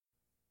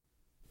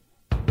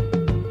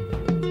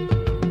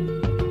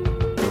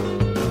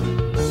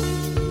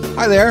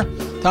Hi there.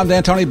 Tom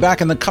D'Antoni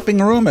back in the cupping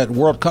room at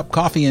World Cup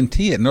Coffee and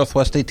Tea at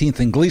Northwest 18th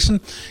and Gleason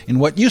in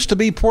what used to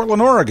be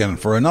Portland, Oregon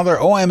for another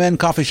OMN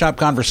Coffee Shop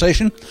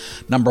Conversation,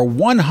 number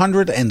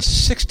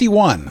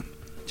 161.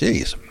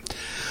 Jeez.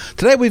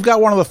 Today we've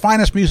got one of the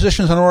finest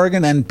musicians in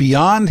Oregon and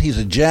beyond. He's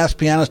a jazz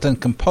pianist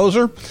and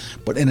composer,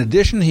 but in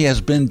addition he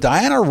has been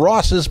Diana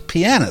Ross's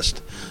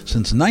pianist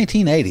since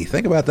 1980.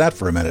 Think about that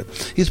for a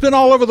minute. He's been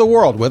all over the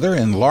world with her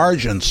in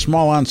large and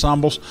small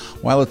ensembles,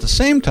 while at the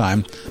same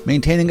time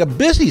maintaining a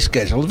busy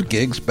schedule of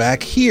gigs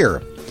back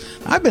here.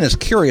 I've been as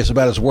curious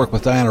about his work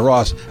with Diana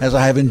Ross as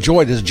I have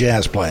enjoyed his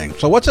jazz playing.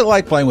 So what's it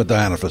like playing with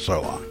Diana for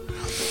so long?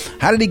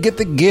 How did he get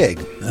the gig?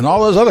 And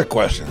all those other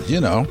questions,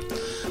 you know.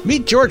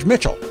 Meet George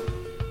Mitchell.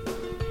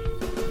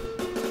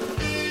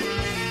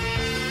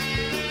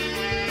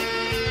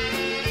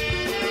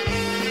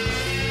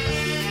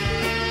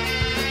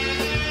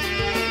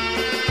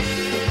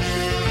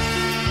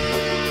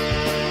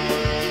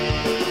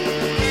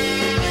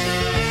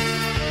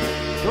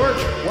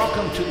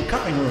 Welcome to the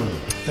Cupping Room.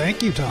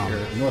 Thank you, Tom. Here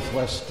at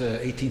Northwest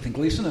 18th and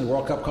Gleason and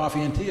World Cup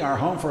Coffee and Tea, our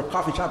home for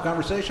coffee shop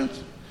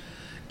conversations.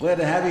 Glad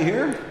to have you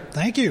here.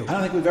 Thank you. I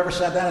don't think we've ever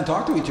sat down and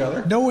talked to each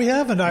other. No, we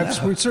haven't.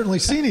 We've certainly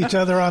seen each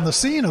other on the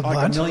scene a bunch.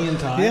 Like a million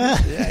times.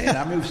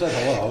 Yeah. I mean, we've said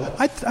hello.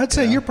 I'd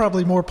say you're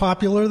probably more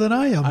popular than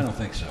I am. I don't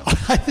think so.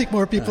 I think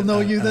more people know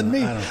you than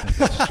me. I don't think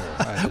that's true.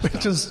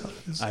 Which is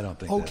I don't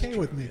think okay that's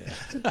with me.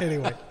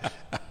 Anyway.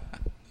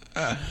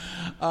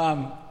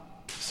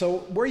 So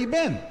where you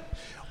been?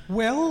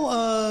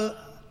 Well,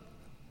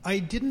 I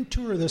didn't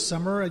tour this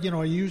summer. You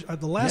know,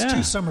 the last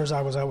 2 summers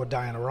I was out with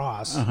Diana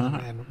Ross,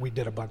 and we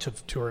did a bunch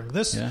of touring.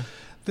 This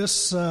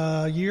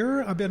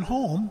year I've been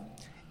home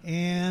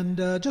and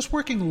just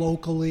working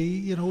locally,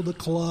 you know, the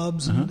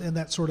clubs and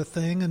that sort of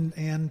thing,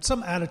 and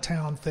some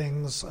out-of-town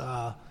things,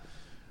 not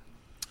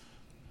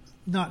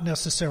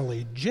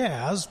necessarily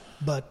jazz,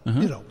 but,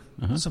 you know,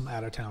 some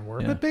out-of-town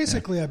work. But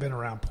basically I've been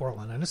around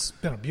Portland, and it's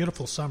been a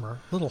beautiful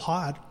summer, a little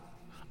hot.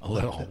 A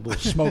little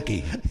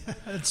smoky.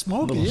 It's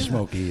smoky. A little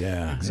smoky,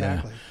 yeah.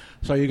 Exactly. Yeah.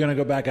 So you're going to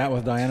go back out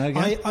with Diana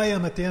again? I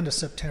am at the end of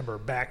September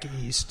back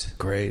east.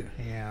 Great.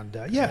 And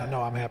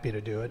I'm happy to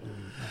do it.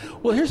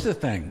 Well, here's the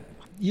thing.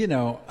 You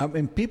know, I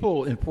mean,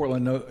 people in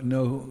Portland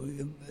know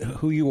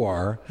who you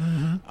are,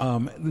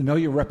 know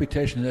your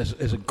reputation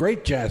as a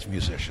great jazz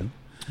musician.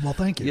 Well,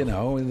 thank you. You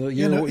know,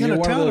 you're in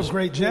a town of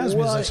great jazz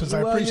musicians. I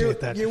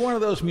appreciate that. You're one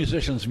of those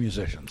musicians.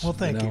 Well,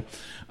 thank you.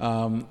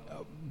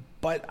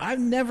 But I've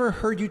never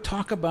heard you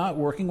talk about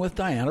working with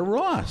Diana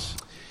Ross.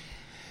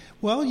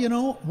 Well, you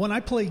know, when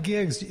I play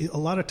gigs, a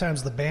lot of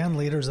times the band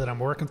leaders that I'm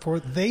working for,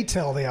 they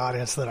tell the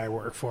audience that I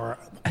work for.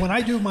 When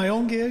I do my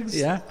own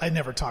gigs, I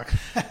never talk.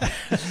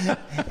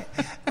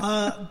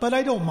 But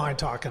I don't mind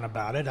talking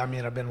about it. I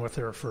mean, I've been with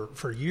her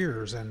for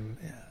years. And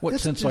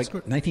since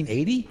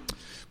 1980?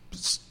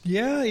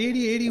 Yeah,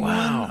 80, 81.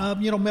 Wow.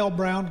 You know, Mel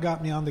Brown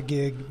got me on the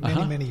gig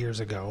many years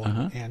ago,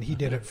 and he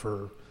did it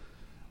for,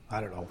 I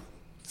don't know,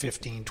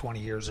 15, 20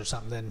 years or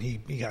something. Then he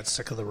got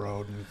sick of the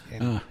road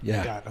and he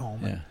got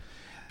home. Yeah.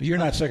 But you're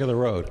not sick of the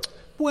road.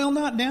 Well,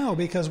 not now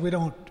because we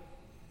don't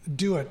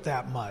do it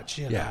that much,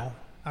 you know.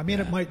 I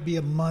mean, it might be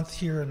a month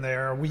here and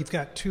there. We've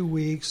got 2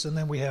 weeks, and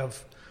then we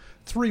have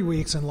 3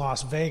 weeks in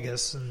Las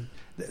Vegas, and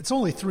it's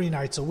only 3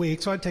 nights a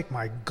week, so I take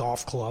my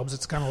golf clubs.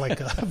 It's kind of like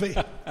I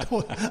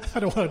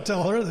don't want to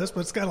tell her this,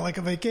 but it's kind of like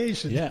a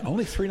vacation. Yeah,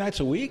 only 3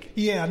 nights a week?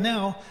 Yeah,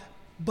 now...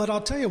 But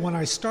I'll tell you, when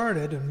I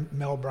started, and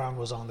Mel Brown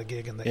was on the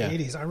gig in the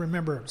 80s, I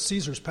remember at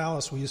Caesar's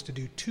Palace, we used to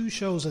do 2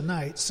 shows a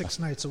night, 6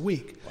 nights a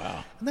week.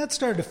 Wow. And that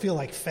started to feel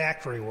like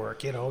factory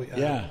work, you know.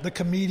 The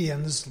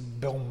comedians,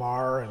 Bill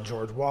Maher and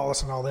George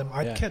Wallace and all them,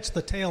 I'd catch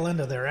the tail end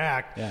of their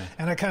act,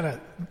 and I kind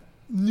of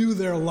knew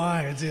their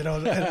lines, you know.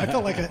 And I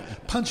felt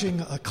like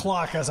punching a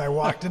clock as I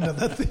walked into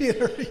the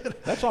theater. You know?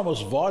 That's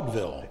almost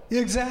vaudeville.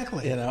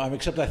 Exactly. You know,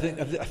 except I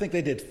think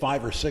they did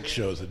 5 or 6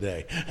 shows a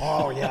day.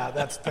 Oh, yeah,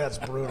 that's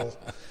brutal.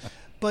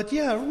 But,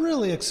 yeah,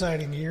 really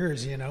exciting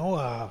years, you know.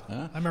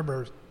 I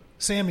remember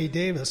Sammy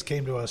Davis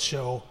came to a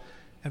show,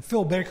 and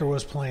Phil Baker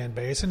was playing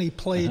bass, and he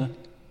played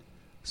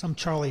some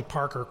Charlie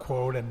Parker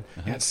quote, and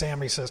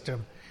Sammy says to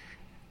him,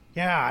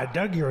 "Yeah, I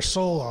dug your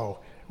solo.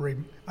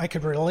 I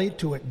could relate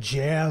to it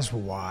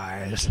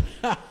jazz-wise."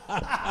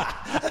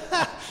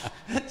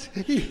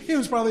 He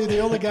was probably the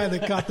only guy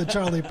that caught the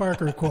Charlie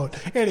Parker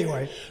quote.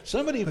 Anyway.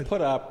 Somebody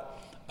put up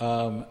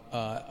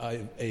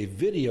a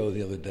video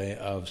the other day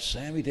of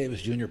Sammy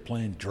Davis Jr.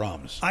 playing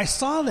drums. I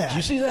saw that. Did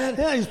you see that?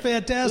 Yeah, he's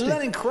fantastic. Isn't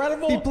that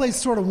incredible? He plays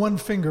sort of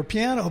one-finger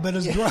piano, but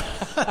his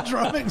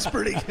drumming's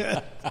pretty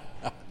good.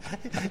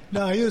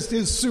 No, he was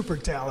a super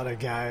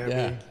talented guy. I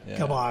mean,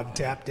 come on,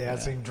 tap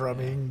dancing,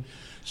 drumming,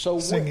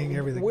 singing,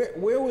 everything.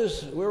 Where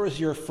was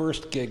your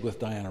first gig with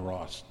Diana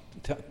Ross?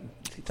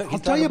 I'll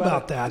tell you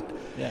about that.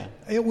 Yeah.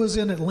 It was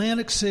in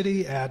Atlantic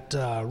City at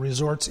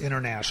Resorts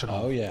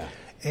International. Oh, yeah.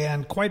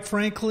 And quite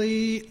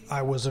frankly,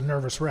 I was a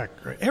nervous wreck.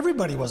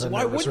 Everybody was a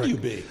nervous wreck. Why would you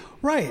be?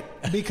 Right,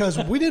 because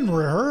we didn't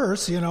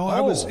rehearse, you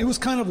know. It was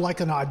kind of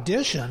like an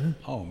audition.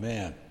 Oh,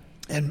 man.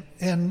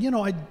 And you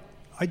know,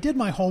 I I did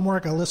my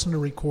homework. I listened to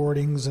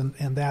recordings and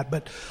that,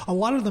 but a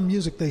lot of the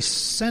music they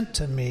sent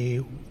to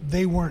me,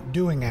 they weren't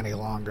doing any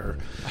longer.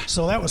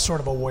 So that was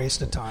sort of a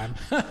waste of time.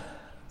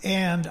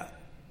 And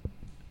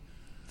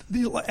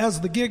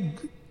as the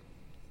gig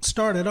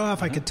started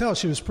off, I could tell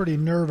she was pretty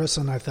nervous,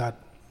 and I thought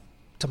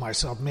to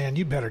myself, man,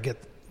 you better get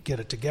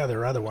it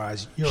together,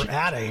 otherwise you're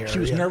out of here. She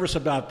was nervous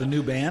about the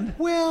new band?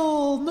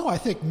 Well, no, I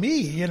think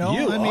me,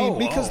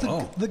 because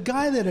the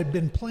guy that had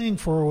been playing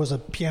for her was a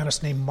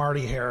pianist named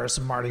Marty Harris,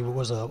 and Marty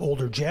was an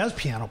older jazz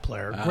piano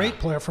player, great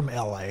player from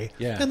L.A.,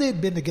 and they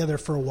had been together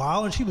for a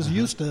while, and she was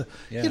used to,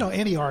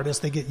 any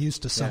artist, they get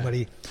used to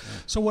somebody.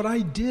 So what I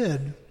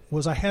did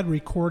was I had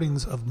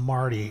recordings of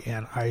Marty,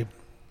 and I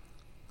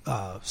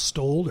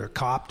stole or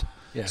copped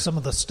some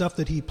of the stuff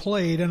that he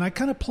played, and I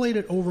kind of played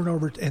it over and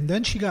over, and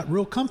then she got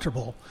real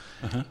comfortable.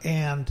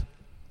 And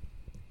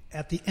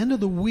at the end of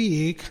the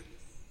week,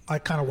 I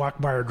kind of walked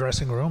by her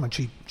dressing room, and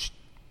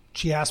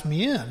she asked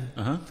me in,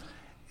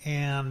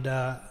 and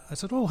I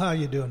said, "Oh, how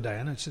you doing,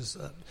 Diane?" And she's,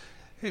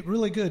 "Hey,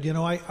 really good.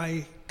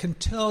 I can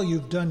tell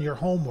you've done your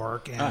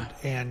homework,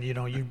 and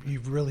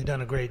you've really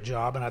done a great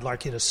job, and I'd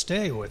like you to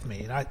stay with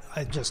me." And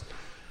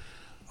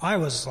I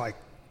was like,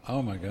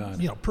 oh my God!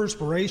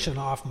 Perspiration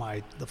off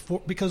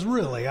because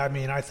really,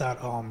 I thought,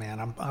 oh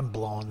man, I'm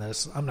blowing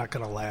this. I'm not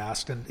going to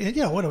last, and it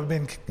would have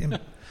been.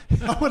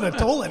 I wouldn't have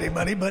told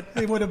anybody, but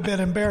it would have been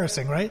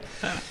embarrassing, right?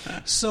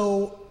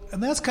 So,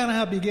 and that's kind of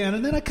how it began.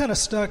 And then I kind of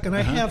stuck, and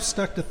I have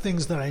stuck to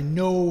things that I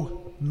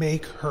know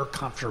make her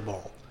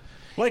comfortable.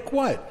 Like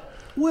what?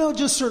 Well,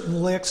 just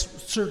certain licks,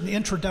 certain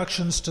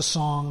introductions to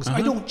songs.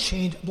 I don't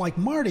change. Like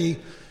Marty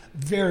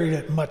varied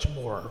it much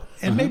more,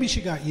 and maybe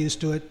she got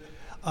used to it.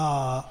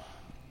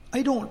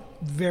 I don't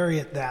vary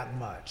it that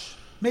much.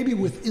 Maybe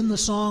within the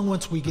song,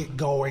 once we get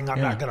going, I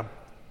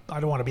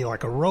don't want to be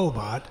like a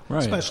robot,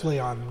 especially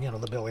on,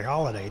 the Billie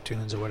Holiday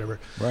tunes or whatever.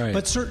 Right.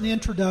 But certain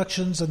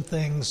introductions and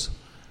things,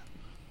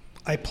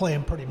 I play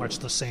them pretty much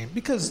the same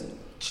because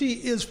she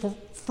is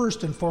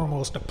first and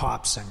foremost a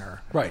pop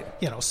singer. Right.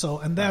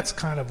 And that's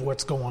kind of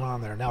what's going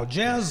on there. Now,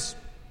 jazz,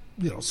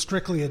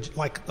 strictly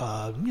like,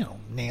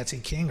 Nancy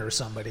King or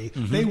somebody,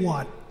 they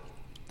want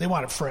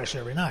it fresh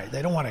every night.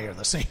 They don't want to hear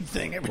the same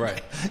thing every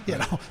night.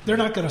 They're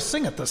not going to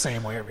sing it the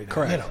same way every night.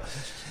 Correct.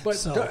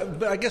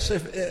 But I guess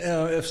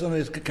if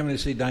somebody's coming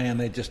to see Diane,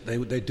 they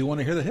do want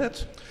to hear the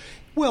hits.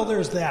 Well,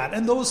 there's that,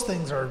 and those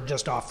things are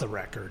just off the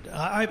record.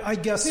 I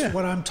guess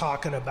what I'm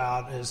talking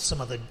about is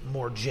some of the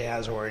more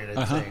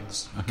jazz-oriented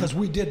things, because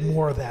we did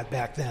more of that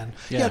back then.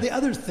 Yeah, the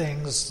other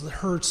things,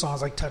 her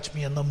songs like "Touch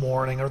Me in the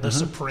Morning" or the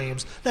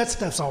Supremes, that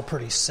stuff's all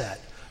pretty set.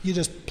 You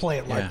just play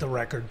it like the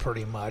record,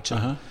 pretty much.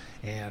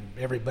 And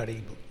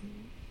everybody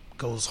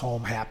goes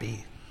home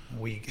happy.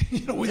 We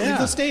leave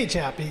the stage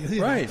happy.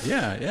 Right?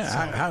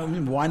 Yeah. So,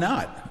 why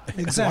not?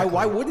 Exactly.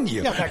 Why wouldn't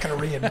you? Yeah, I'm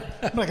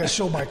not going to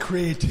show my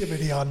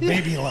creativity on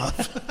Baby Love.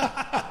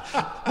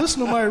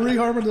 Listen to my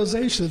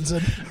reharmonizations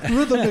and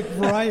rhythmic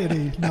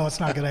variety. No,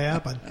 it's not going to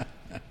happen.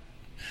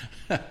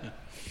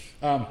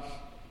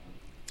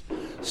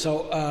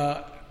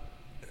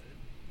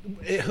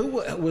 Who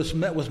was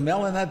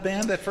Mel in that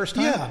band that first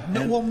time? Yeah,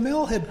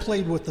 Mel had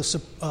played with the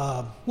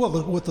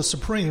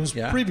Supremes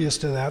previous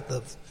to that,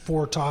 the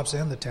Four Tops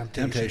and the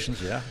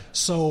Temptations.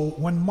 So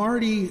when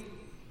Marty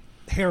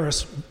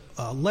Harris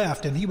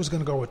left and he was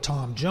going to go with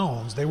Tom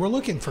Jones, they were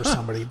looking for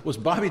somebody. Was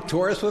Bobby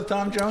Torres with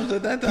Tom Jones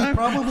at that time? He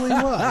probably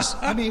was.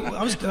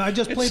 I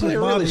just played with Bobby. It's a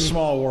really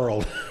small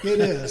world.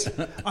 It is.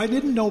 I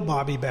didn't know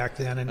Bobby back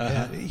then,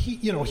 and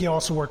he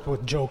also worked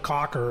with Joe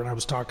Cocker, and I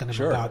was talking to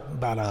him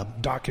about a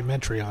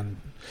documentary on.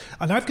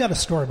 And I've got a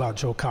story about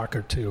Joe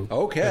Cocker too.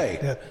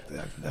 Okay.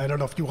 I don't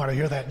know if you want to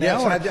hear that now.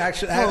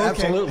 Yes,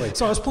 absolutely.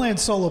 So I was playing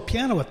solo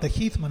piano at the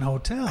Heathman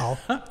Hotel,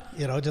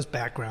 just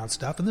background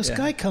stuff, and this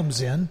guy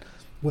comes in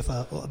with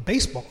a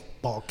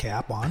baseball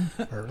cap on,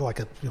 or like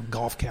a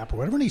golf cap or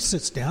whatever, and he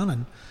sits down,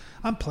 and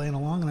I'm playing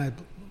along, and I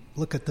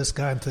look at this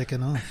guy, I'm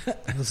thinking,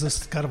 is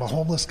this kind of a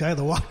homeless guy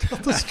that walked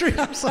up the street?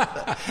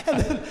 And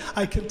then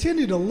I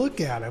continue to look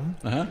at him,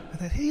 I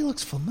thought, hey, he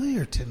looks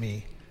familiar to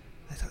me.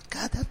 I thought,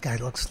 God, that guy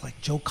looks like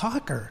Joe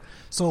Cocker.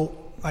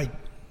 So I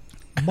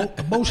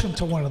motioned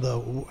to one of the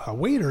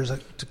waiters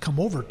to come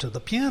over to the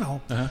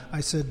piano. I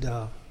said,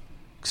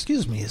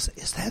 excuse me,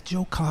 is that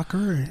Joe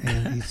Cocker?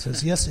 And he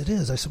says, yes, it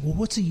is. I said, well,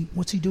 what's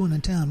he doing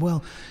in town?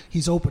 Well,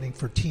 he's opening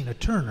for Tina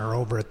Turner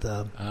over at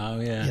the,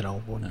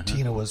 when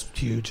Tina was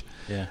huge.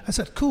 Yeah. I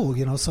said, cool,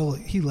 so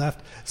he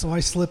left. So I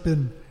slip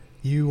in,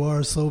 you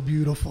are so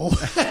beautiful.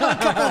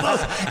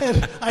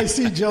 And I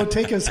see Joe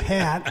take his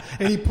hat,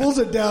 and he pulls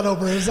it down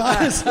over his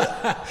eyes.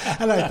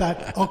 And I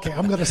thought, okay,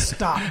 I'm going to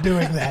stop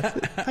doing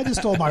that. I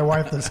just told my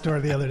wife this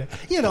story the other day,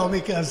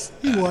 because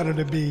he wanted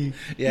to be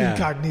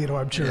incognito,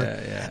 I'm sure.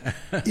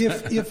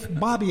 If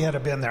Bobby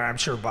had been there, I'm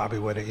sure Bobby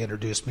would have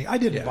introduced me. I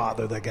didn't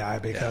bother the guy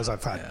because I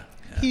thought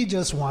he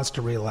just wants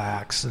to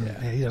relax, and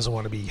he doesn't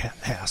want to be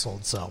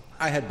hassled. So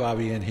I had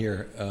Bobby in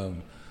here.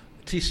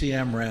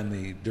 TCM ran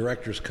the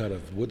director's cut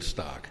of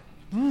Woodstock.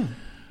 And,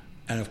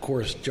 of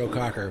course, Joe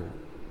Cocker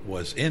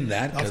was in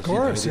that. Of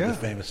course, he did yeah. the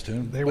famous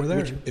tune. They were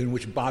there. In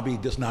which Bobby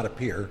does not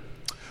appear.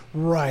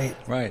 Right.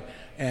 Right.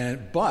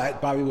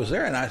 But Bobby was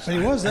there, and he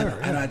was there.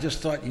 And I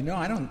just thought,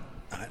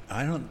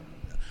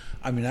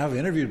 I mean, I've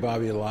interviewed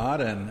Bobby a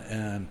lot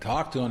and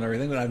talked to him and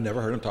everything, but I've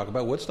never heard him talk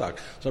about Woodstock.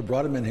 So I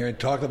brought him in here and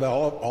talked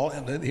about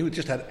he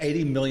just had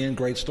 80 million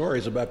great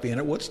stories about being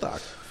at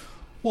Woodstock.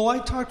 Well, I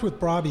talked with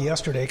Bobby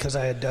yesterday because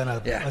I had done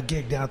a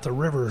gig down at the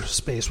River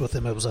Space with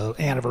him. It was an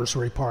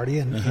anniversary party,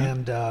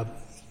 and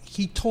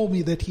he told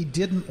me that he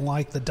didn't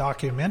like the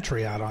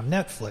documentary out on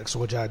Netflix,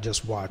 which I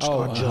just watched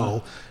on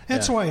Joe.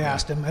 And so I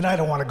asked him, and I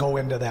don't want to go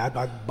into that.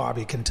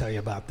 Bobby can tell you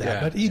about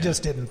that, but he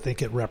just didn't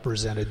think it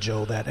represented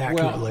Joe that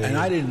accurately.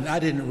 Well, and I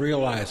didn't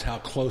realize how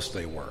close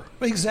they were.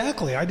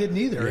 Exactly, I didn't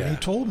either. And he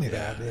told me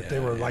that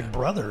they were like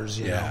brothers.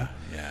 You know?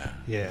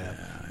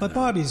 But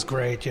Bobby's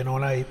great, and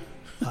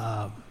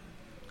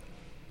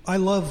I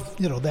love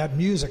that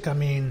music. I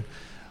mean,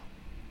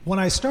 when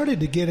I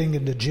started getting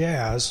into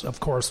jazz, of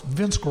course,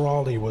 Vince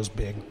Guaraldi was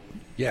big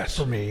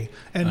for me.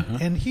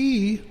 And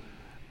he,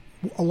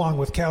 along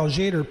with Cal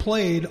Tjader,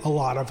 played a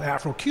lot of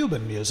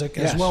Afro-Cuban music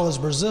as well as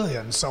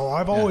Brazilian. So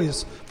I've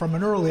always, from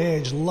an early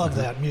age, loved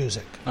that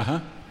music.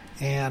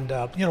 And,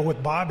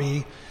 with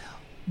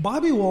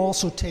Bobby will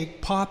also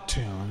take pop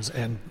tunes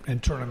and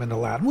turn them into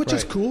Latin, which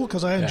is cool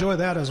because I enjoy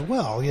that as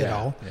well, you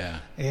know.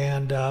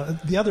 And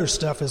the other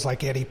stuff is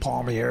like Eddie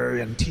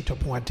Palmieri and Tito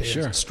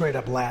Puente, straight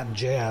up Latin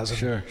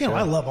jazz. And,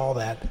 I love all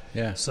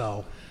that.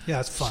 So,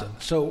 it's fun.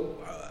 So,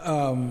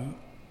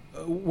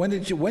 when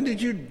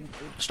did you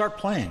start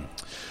playing?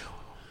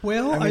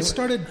 Well, I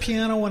started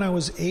piano when I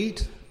was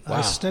 8. Wow.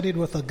 I studied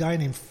with a guy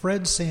named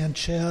Fred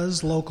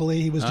Sanchez locally.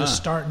 He was just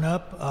starting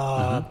up.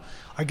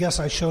 I guess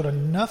I showed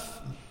enough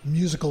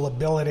musical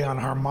ability on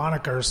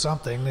harmonica or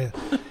something.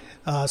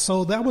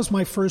 So that was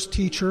my first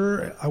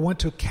teacher. I went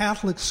to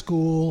Catholic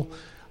school.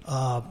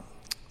 A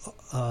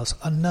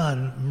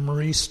nun,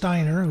 Marie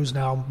Steiner, who's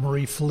now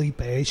Marie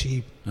Felipe.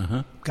 She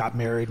got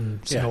married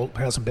and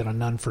hasn't been a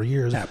nun for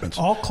years. Happens.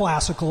 All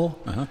classical,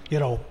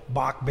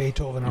 Bach,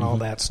 Beethoven, and all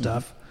that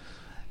stuff.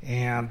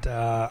 And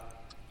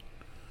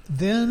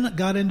then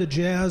got into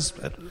jazz.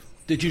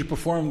 Did you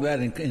perform that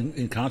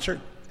in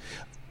concert?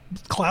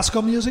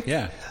 Classical music?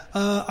 Yeah.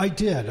 I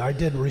did. I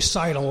did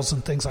recitals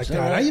and things like that.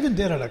 Right? I even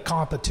did at a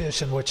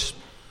competition, which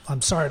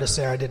I'm sorry to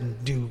say I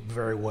didn't do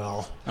very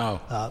well.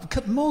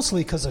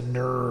 Mostly because of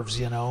nerves,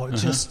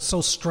 It's just so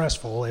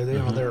stressful.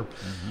 They're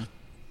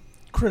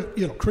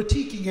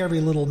critiquing every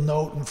little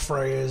note and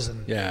phrase,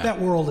 and that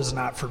world is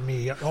not for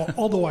me.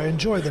 Although I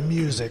enjoy the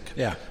music,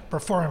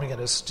 performing it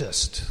is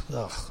just,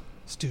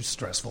 it's too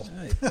stressful.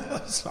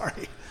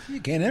 Sorry. You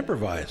can't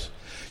improvise.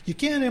 You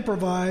can't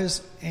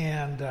improvise,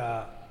 and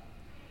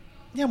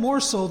more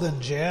so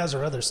than jazz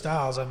or other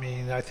styles. I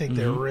mean, I think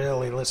they're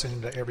really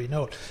listening to every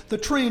note. The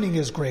training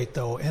is great,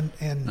 though,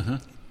 and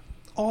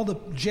all the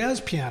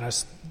jazz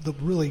pianists, the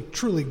really,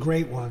 truly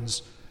great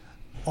ones,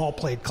 all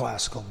played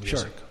classical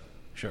music.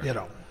 Sure.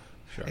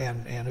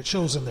 And it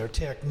shows in their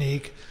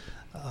technique.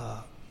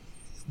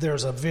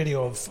 There's a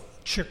video of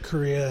Chick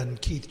Corea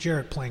and Keith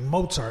Jarrett playing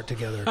Mozart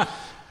together,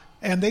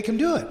 and they can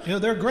do it.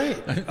 They're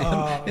great.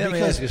 Let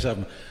me ask you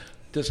something.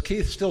 Does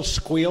Keith still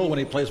squeal when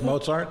he plays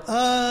Mozart?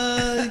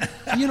 I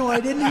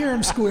didn't hear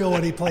him squeal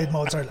when he played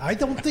Mozart. I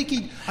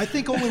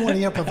think only when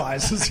he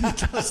improvises he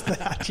does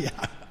that,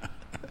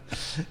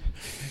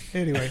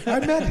 Anyway,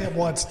 I met him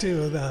once,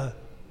 too.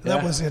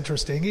 That was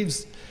interesting. He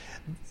was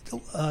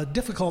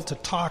difficult to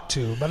talk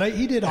to, but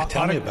he did...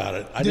 Tell me about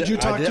it. Did you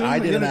talk to him? I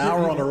did an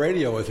hour on the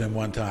radio with him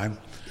one time.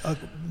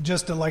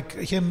 Just like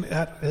him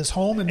at his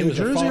home in New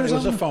Jersey or something? It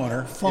was a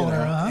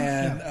phoner.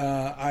 And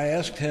I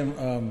asked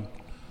him...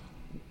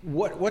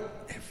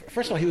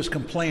 First of all, he was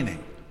complaining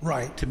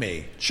to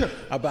me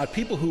about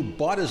people who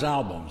bought his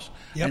albums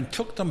and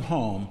took them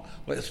home,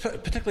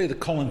 particularly the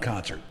Colin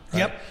concert.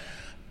 Right?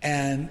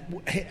 And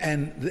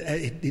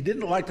he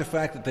didn't like the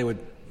fact that they would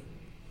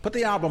put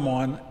the album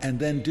on and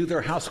then do their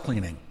house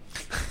cleaning.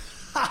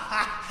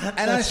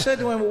 And I said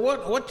to him,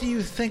 what do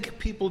you think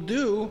people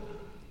do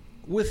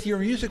with your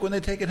music when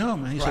they take it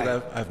home? And he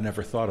said, I've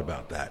never thought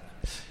about that.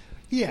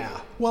 Yeah,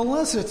 well,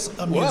 unless it's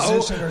a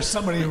musician or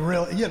somebody who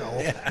really,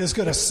 is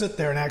going to sit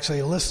there and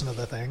actually listen to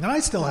the thing. And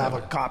I still have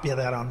a copy of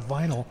that on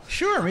vinyl.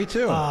 Sure, me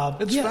too.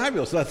 It's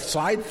fabulous. That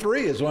side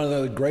 3 is one of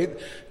the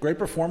great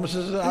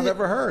performances I've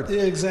ever heard.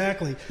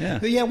 Exactly. Yeah.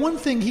 But one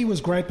thing he was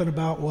griping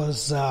about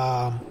was,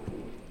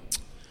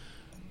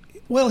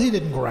 he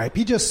didn't gripe.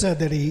 He just said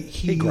that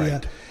he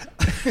griped.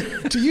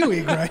 To you, he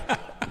griped.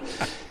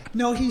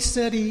 No, he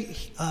said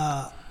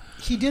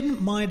he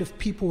didn't mind if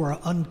people were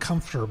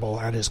uncomfortable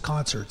at his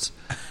concerts.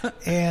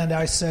 And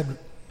I said,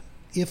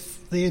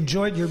 if they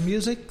enjoyed your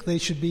music, they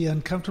should be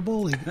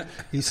uncomfortable.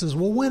 He says,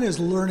 well, when is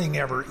learning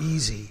ever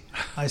easy?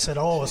 I said,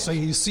 so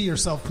you see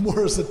yourself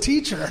more as a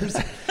teacher.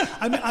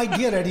 I mean, I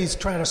get it. He's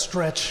trying to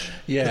stretch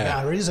the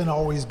boundaries and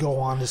always go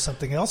on to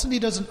something else. And I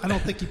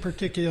don't think he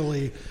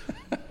particularly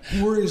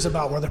worries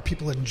about whether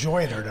people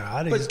enjoy it or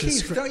not. But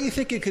Keith, don't you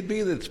think it could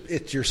be that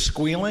it's your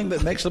squealing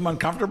that makes them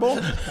uncomfortable?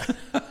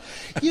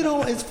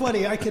 It's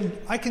funny. I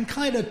can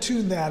kind of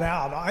tune that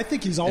out. I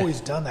think he's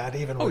always done that,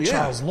 even with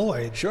Charles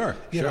Lloyd. Sure.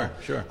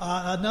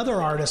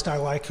 Another artist I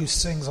like who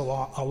sings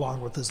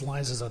along with his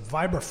lines is a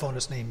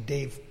vibraphonist named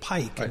Dave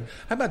Pike. Right.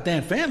 How about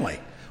Dan Fanley?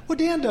 Well,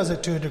 Dan does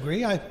it to a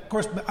degree. I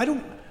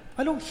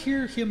don't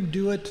hear him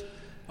do it.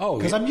 Oh,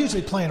 because I'm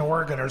usually playing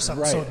organ or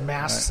something, so it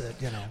masks it.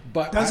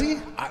 But does he?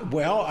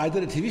 I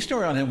did a TV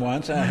story on him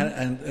once,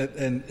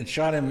 and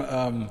shot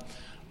him.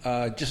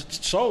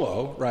 Just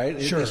solo, right?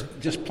 Sure.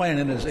 Just playing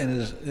in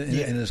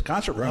his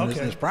concert room, in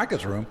his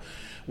practice room,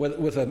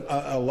 with a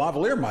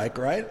lavalier mic,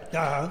 right?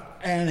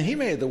 And he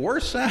made the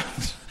worst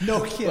sounds.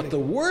 No kidding. But the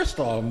worst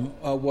of them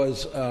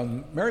was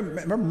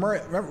remember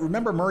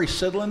Murray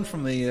Sidlin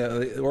from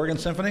the Oregon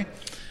Symphony?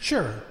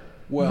 Sure.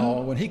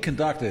 Well, when he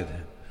conducted,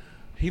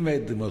 he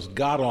made the most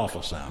god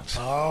awful sounds.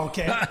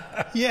 Okay.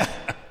 Yeah.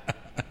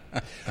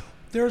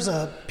 There's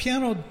a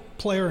piano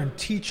player and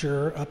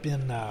teacher up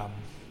in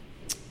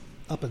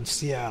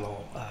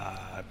Seattle,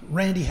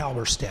 Randy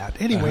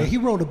Halberstadt. Anyway, he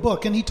wrote a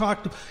book, and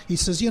he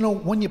says,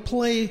 when you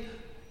play,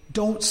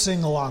 don't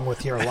sing along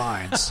with your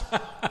lines.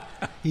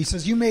 He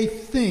says, you may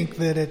think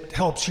that it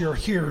helps your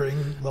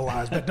hearing the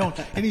lines, but don't.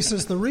 And he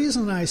says, the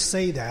reason I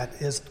say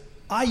that is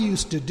I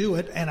used to do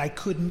it, and I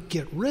couldn't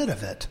get rid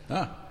of it.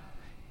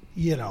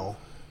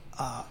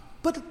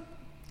 But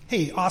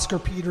hey, Oscar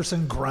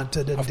Peterson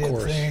grunted and did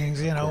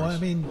things, I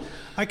mean,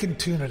 I can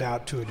tune it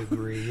out to a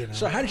degree,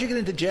 So how did you get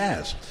into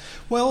jazz?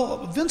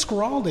 Well, Vince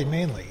Guaraldi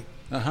mainly.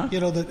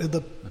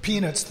 The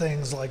Peanuts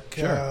things, like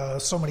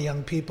so many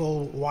young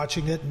people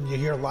watching it, and you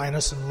hear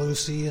Linus and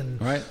Lucy, and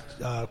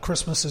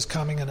Christmas is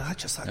coming, and I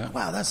just thought,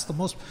 wow, that's the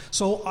most.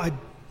 So I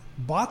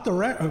bought the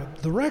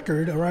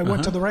record, or I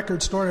went to the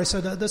record store, and I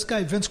said, this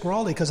guy Vince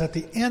Guaraldi, because at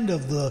the end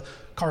of the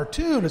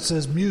cartoon it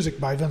says music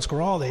by Vince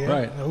Guaraldi.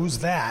 Right. Who's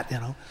that?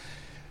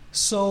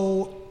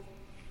 So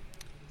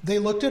they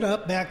looked it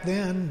up back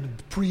then,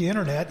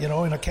 pre-internet, in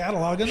a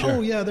catalog, and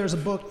there's a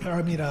book,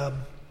 a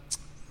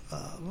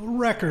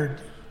record,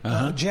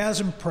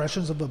 Jazz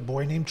Impressions of a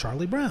Boy Named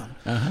Charlie Brown.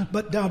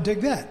 But now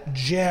dig that,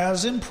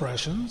 Jazz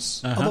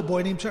Impressions of a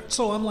Boy Named Charlie.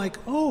 So I'm like,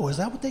 oh, is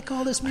that what they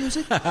call this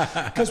music?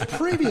 Because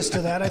previous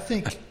to that, I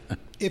think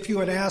if you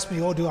had asked me,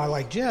 do I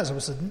like jazz? I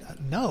would have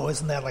said, no,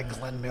 isn't that like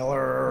Glenn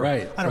Miller?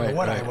 Right. I don't know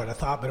what I would have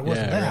thought, but it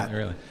wasn't that.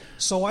 Really.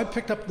 So I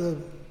picked up the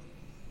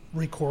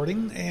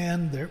recording,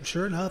 and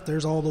sure enough,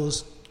 there's all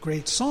those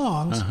great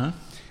songs.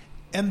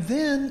 And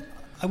then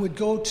I would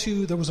go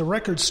to, there was a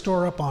record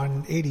store up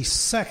on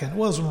 82nd.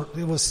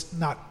 It was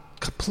not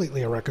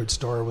completely a record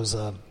store. It was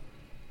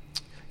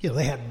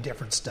they had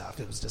different stuff.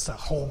 It was just a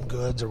Home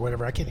Goods or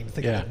whatever. I can't even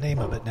think of the name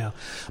of it now.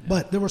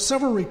 But there were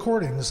several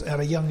recordings at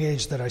a young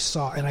age that I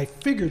saw, and I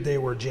figured they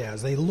were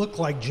jazz. They looked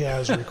like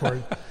jazz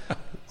recordings.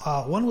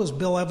 One was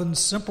Bill Evans'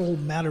 Simple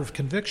Matter of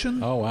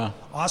Conviction. Oh, wow.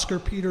 Oscar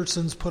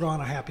Peterson's Put on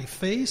a Happy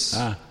Face.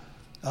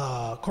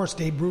 Of course,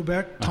 Dave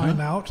Brubeck, Time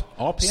Out.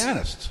 All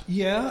pianists.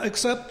 Yeah,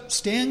 except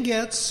Stan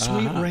Getz,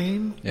 Sweet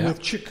Rain,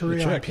 with Chick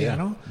Corea on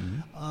piano.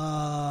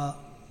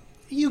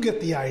 You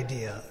get the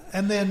idea.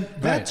 And then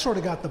that sort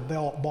of got the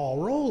ball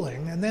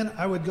rolling. And then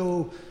I would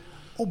go,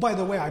 by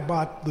the way, I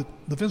bought the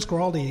Vince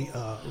Guaraldi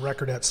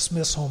record at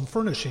Smith's Home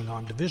Furnishing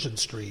on Division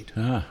Street.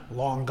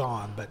 Long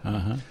gone, but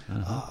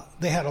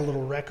they had a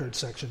little record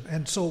section.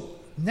 And so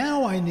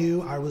now I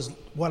knew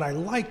what I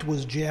liked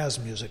was jazz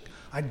music.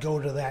 I'd go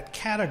to that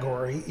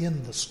category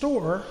in the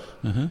store.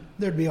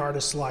 There'd be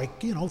artists like,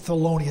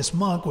 Thelonious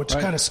Monk, which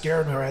kind of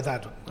scared me. I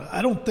thought,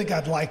 I don't think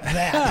I'd like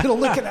that.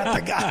 Looking at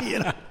the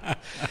guy,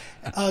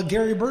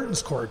 Gary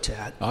Burton's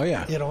quartet. Oh,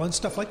 yeah. And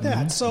stuff like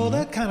that. So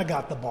that kind of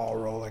got the ball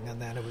rolling,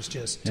 and then it was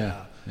just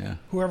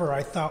whoever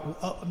I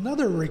thought.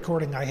 Another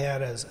recording I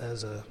had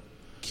as a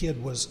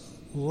kid was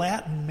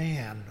Latin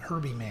Man,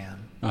 Herbie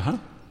Mann.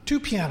 Two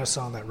pianists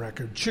on that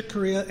record, Chick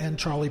Corea and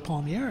Charlie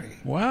Palmieri.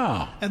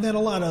 Wow. And then a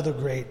lot of other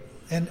great,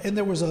 and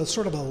there was a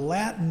sort of a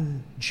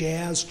Latin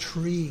jazz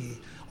tree,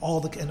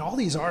 all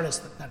these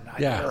artists that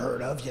I'd never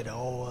heard of,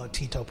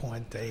 Tito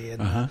Puente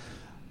and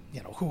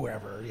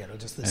whoever,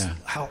 just this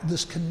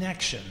this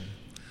connection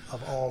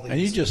of all these. And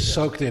you just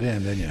soaked it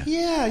in, didn't you?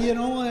 Yeah,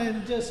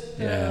 and just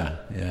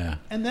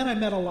And then I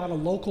met a lot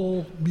of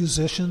local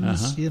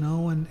musicians,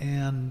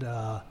 and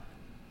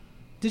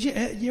did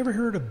you ever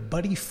heard of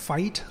Buddy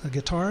Fight, a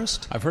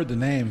guitarist? I've heard the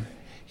name.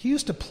 He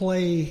used to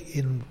play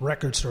in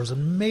record stores.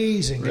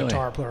 Amazing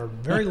guitar player,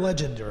 very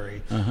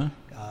legendary.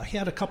 He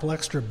had a couple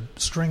extra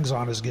strings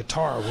on his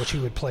guitar, which he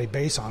would play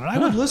bass on. And I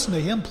would listen to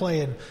him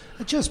play, and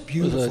just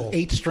beautiful. Was it an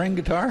 8-string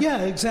guitar? Yeah,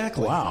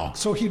 exactly. Wow.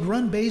 So he'd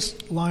run bass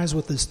lines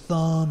with his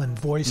thumb and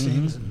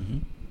voicings.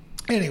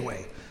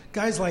 Anyway,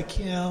 guys like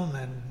him,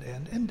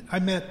 and I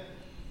met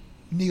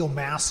Neil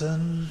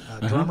Masson,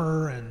 a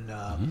drummer,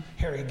 and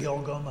Harry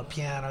Gilgum, a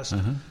pianist.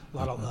 A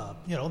lot of,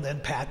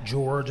 then Pat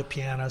George, a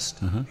pianist,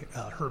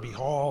 Herbie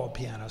Hall, a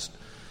pianist,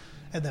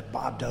 and then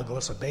Bob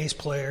Douglas, a bass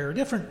player.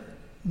 Different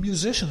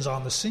musicians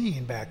on the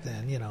scene back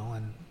then,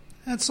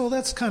 and so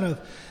that's kind of,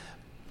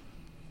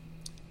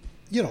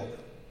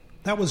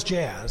 that was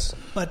jazz.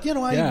 But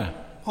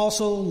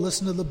Also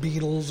listen to the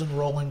Beatles and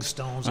Rolling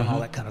Stones and all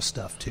that kind of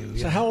stuff too.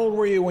 So how old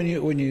were you when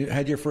you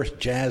had your first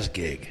jazz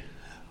gig?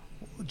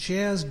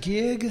 Jazz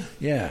gig?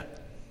 Yeah.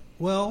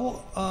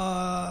 Well,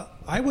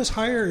 I was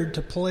hired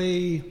to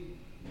play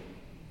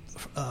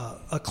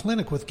a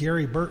clinic with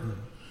Gary Burton,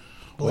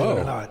 believe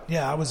it or not.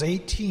 Yeah, I was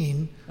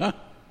 18,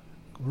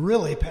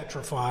 really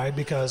petrified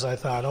because I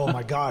thought, oh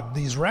my God,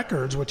 these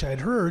records, which I'd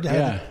heard,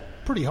 had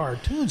pretty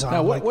hard tunes on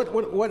them. Now, them.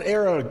 what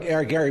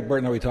era Gary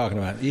Burton are we talking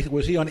about?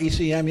 Was he on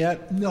ECM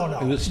yet? No.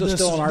 He was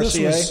still on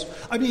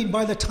RCA?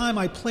 By the time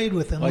I played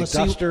with him... Like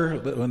Duster,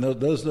 when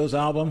those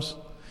albums?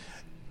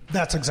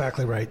 That's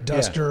exactly right.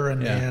 Duster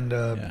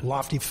and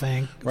Lofty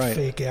Fink,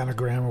 Fake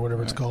Anagram, or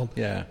whatever it's called.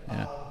 Yeah.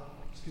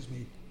 Excuse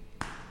me.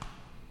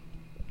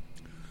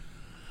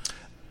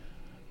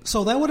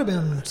 So that would have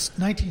been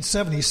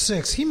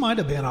 1976. He might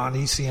have been on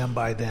ECM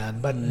by then,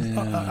 but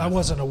I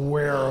wasn't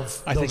aware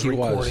of those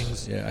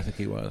recordings. Yeah, I think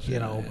he was. I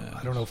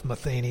don't know if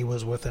Metheny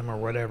was with him or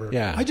whatever.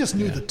 Yeah, I just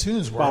knew the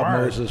tunes were Bob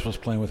hard. Moses was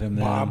playing with him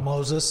then. Bob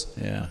Moses.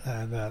 Yeah.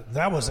 And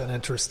that was an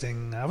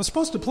interesting... I was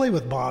supposed to play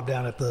with Bob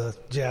down at the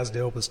Jazz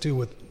de Opus too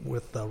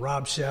with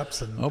Rob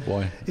Sheps. And oh,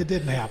 boy. It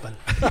didn't happen.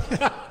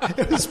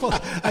 It was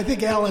supposed... I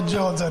think Alan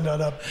Jones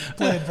ended up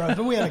playing for us,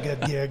 but we had a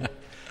good gig.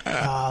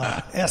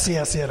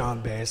 SES hit on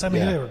bass. I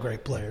mean, they were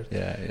great players.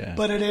 Yeah.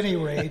 But at any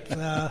rate,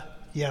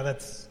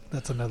 that's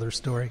another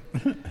story.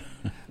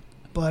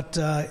 But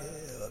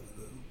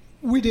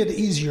we did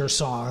easier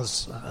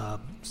songs,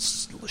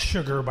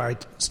 "Sugar" by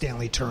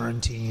Stanley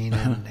Turrentine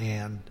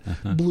and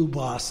 "Blue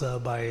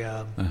Bossa"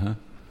 by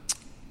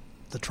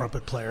the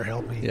trumpet player.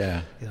 Help me.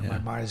 My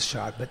mind's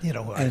shot. But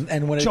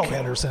and when Joe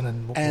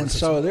Henderson and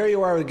so there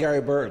you are with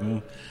Gary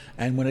Burton,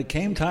 and when it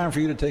came time for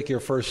you to take your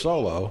first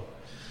solo.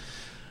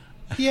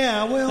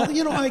 Yeah, well,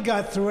 I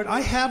got through it.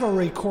 I have a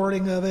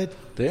recording of it.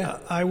 Yeah.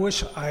 I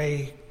wish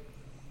I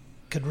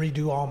could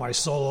redo all my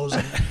solos.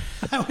 And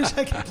I wish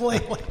I could play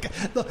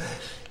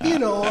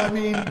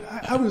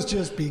I was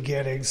just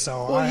beginning,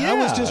 so I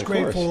was just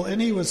grateful.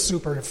 And he was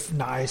super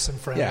nice and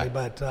friendly. Yeah.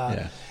 But,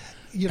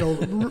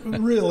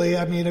 really,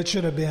 I mean, it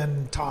should have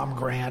been Tom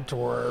Grant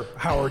or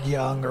Howard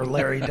Young or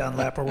Larry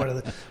Dunlap or one of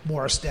the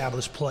more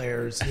established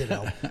players,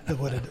 that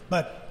would have.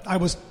 But I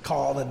was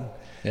called, and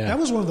that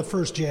was one of the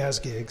first jazz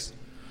gigs.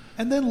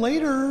 And then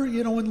later,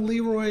 when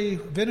Leroy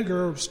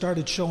Vinegar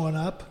started showing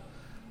up,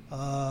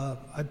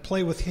 I'd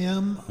play with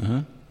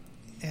him.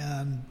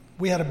 And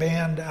we had a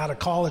band out of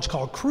college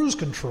called Cruise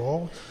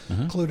Control.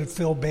 Included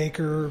Phil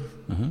Baker,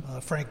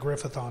 Frank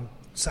Griffith on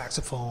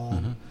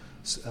saxophone,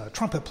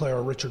 trumpet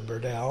player Richard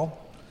Burdell,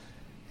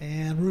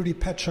 and Rudy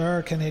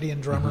Petchar,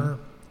 Canadian drummer.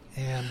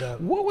 And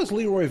what was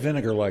Leroy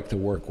Vinegar like to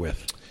work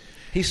with?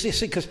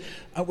 Because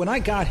when I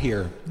got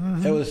here,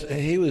 he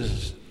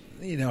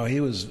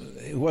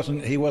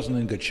wasn't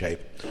in good shape.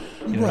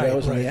 That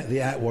was in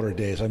the Atwater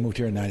days. I moved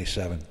here in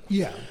 '97.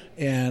 Yeah,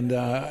 and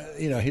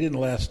he didn't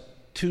last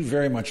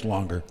very much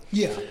longer.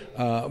 Yeah,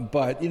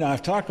 but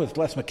I've talked with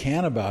Les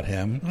McCann about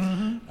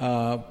him.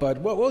 But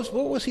what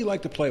was he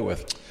like to play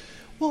with?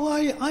 Well,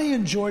 I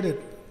enjoyed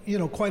it,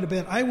 quite a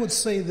bit. I would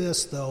say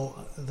this though: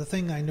 the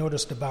thing I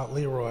noticed about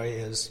Leroy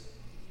is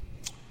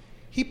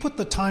he put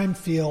the time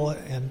feel,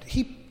 and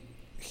he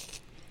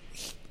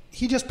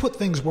just put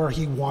things where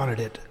he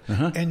wanted it,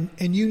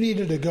 and you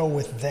needed to go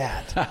with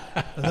that.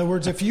 In other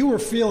words, if you were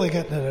feeling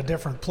it in a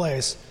different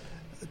place,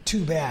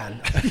 too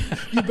bad.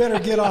 You better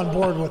get on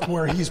board with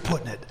where he's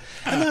putting it,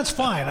 and that's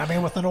fine. I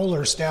mean, with an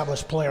older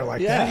established player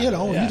like that, he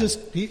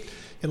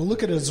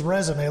look at his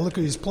resume, look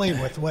who he's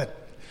playing with, what.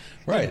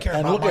 Right,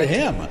 and look at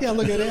him. Yeah,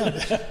 look at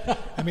him.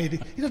 I mean,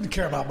 he doesn't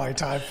care about my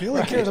time feel.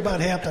 He cares about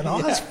Hampton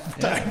Oz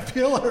time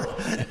feel or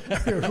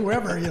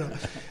whoever,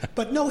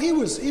 But no, he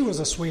was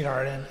a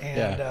sweetheart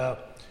and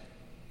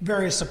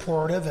very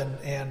supportive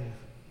and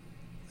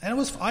it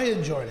was. I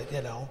enjoyed it,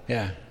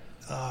 Yeah.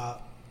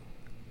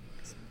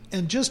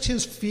 And just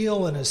his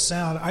feel and his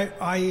sound,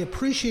 I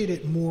appreciate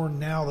it more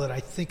now than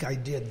I think I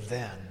did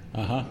then.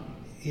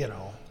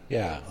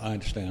 Yeah, I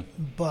understand.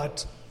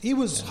 But he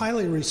was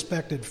highly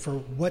respected for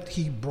what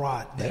he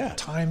brought, that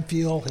time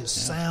feel, his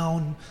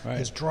sound,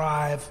 his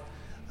drive.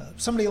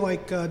 Somebody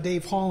like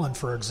Dave Holland,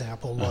 for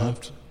example,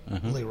 loved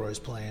Leroy's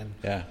playing.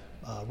 Yeah.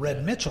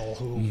 Red Mitchell,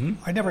 who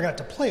I never got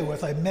to play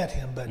with. I met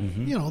him, but,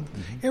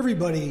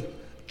 everybody,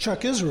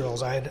 Chuck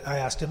Israels, I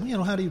asked him,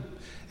 how do you...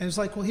 And it's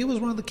like, well, he was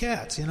one of the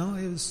cats, he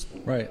was...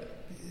 Right.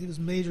 He was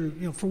major,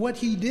 for what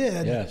he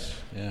did. Yes,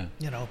 yeah.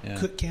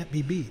 Can't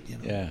be beat,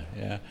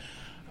 Yeah.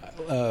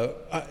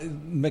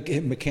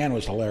 McCann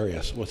was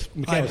hilarious.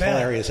 McCann was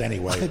hilarious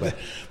anyway.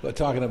 But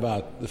talking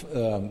about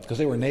because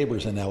they were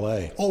neighbors in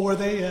L.A. Oh, were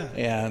they?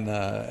 Yeah.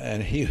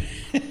 And he,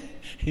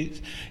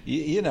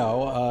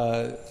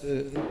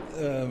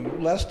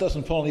 Les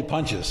doesn't pull any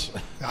punches.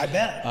 I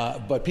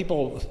bet. But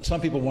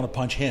some people want to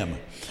punch him.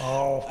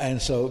 Oh.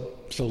 And so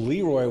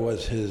Leroy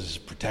was his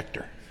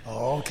protector.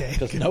 Oh, okay.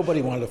 Because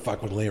nobody wanted to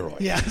fuck with Leroy.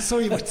 Yeah, so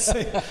he would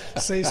say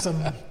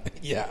some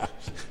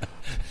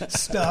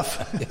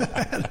stuff,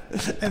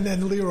 and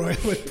then Leroy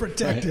would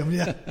protect him.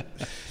 Yeah.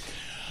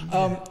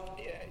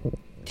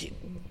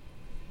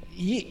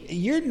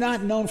 You're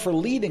not known for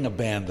leading a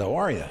band, though,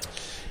 are you?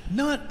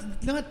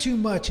 Not too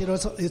much.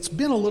 It's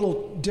been a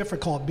little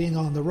difficult being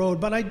on the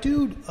road, but I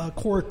do a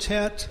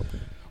quartet.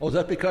 Oh, is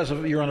that because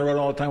you're on the road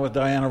all the time with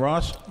Diana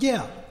Ross?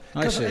 Yeah.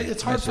 I see.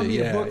 It's hard for me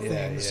to book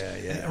things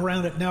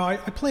around it. Now, I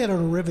play at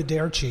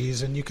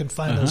Arrivederci's, and you can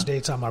find those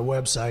dates on my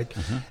website.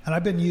 And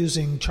I've been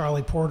using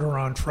Charlie Porter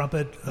on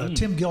trumpet,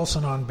 Tim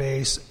Gilson on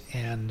bass,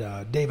 and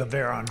Dave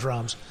Avera on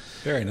drums.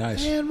 Very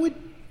nice. And we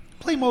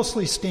play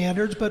mostly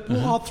standards, but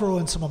I'll throw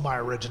in some of my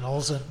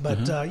originals. I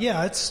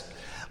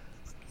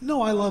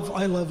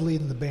love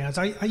leading the bands.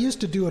 I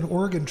used to do an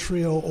organ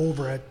trio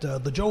over at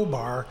the Joe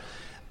Bar,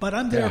 but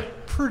I'm there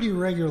pretty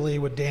regularly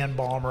with Dan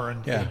Balmer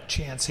and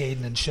Chance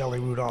Hayden and Shelley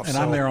Rudolph. And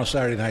I'm there on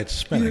Saturday nights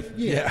spinning.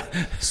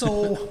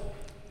 So,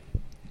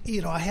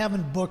 I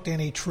haven't booked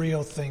any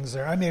trio things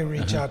there. I may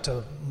reach out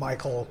to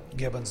Michael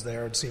Gibbons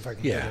there and see if I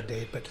can get a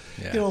date. But,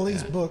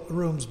 these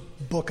rooms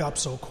book up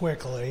so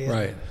quickly.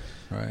 Right.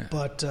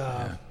 But,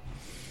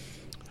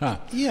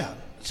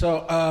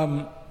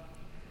 So,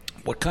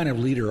 what kind of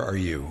leader are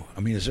you?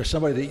 I mean, is there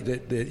somebody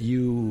that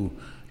you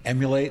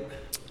emulate?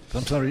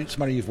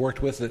 Somebody you've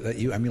worked with that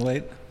you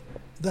emulate?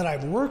 That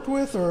I've worked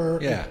with, or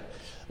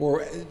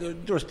or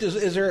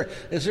is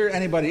there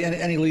anybody,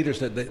 any leaders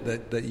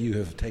that you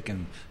have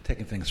taken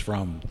things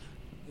from?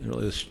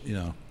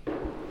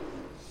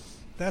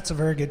 That's a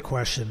very good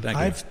question. Thank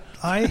you.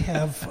 I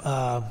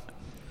have.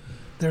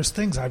 There's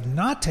things I've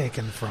not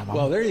taken from them.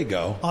 Well, there you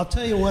go. I'll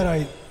tell you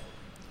what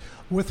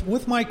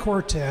with my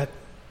quartet.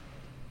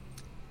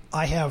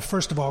 I have,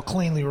 first of all,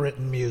 cleanly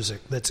written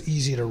music that's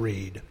easy to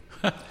read.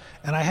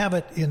 And I have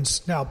it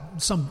now,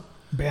 some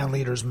band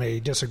leaders may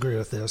disagree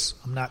with this.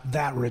 I'm not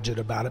that rigid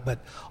about it, but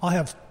I'll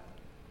have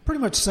pretty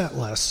much set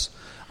lists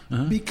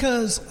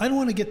because I don't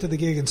want to get to the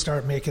gig and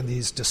start making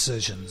these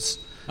decisions.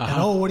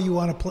 And, what do you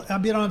want to play?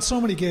 I've been on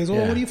so many gigs.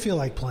 What do you feel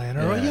like playing?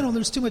 Or,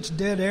 there's too much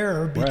dead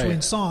air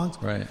between songs.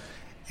 Right.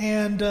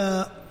 And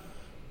I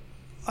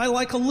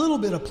like a little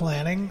bit of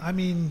planning. I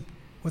mean,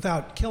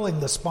 without killing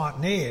the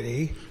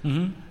spontaneity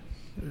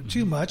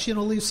too much,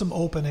 leave some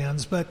open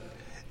ends, but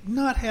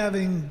not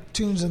having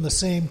tunes in the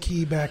same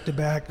key back to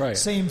back,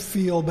 same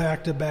feel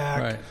back to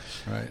back.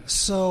 Right.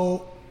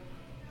 So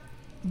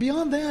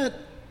beyond that,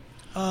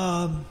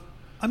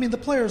 the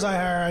players I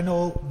hire, I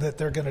know that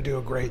they're going to do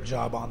a great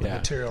job on the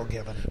material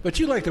given. But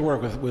you like to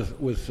work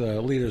with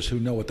leaders who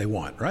know what they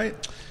want, right?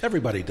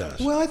 Everybody does.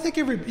 Well, I think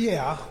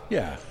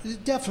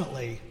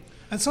definitely.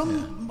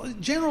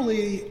 And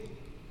generally,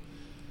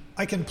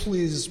 I can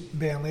please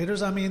band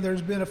leaders. I mean,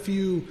 there's been a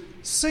few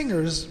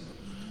singers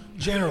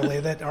generally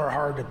that are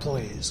hard to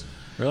please.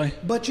 Really?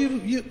 But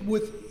you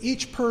with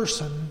each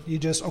person, you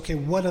just,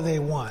 what do they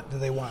want? Do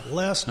they want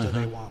less? Do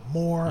they want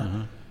more?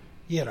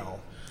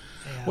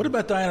 What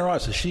about Diana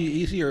Ross? Is she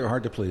easy or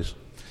hard to please?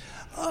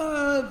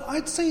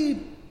 I'd say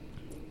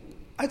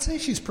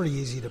she's pretty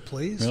easy to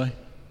please. Really?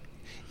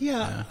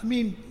 Yeah. I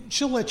mean,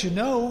 she'll let you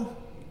know,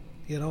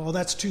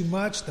 that's too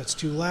much, that's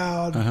too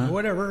loud, or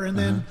whatever, and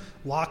then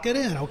lock it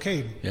in.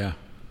 Okay. Yeah.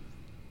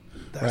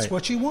 That's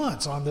what she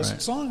wants on this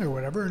song or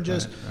whatever, and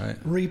just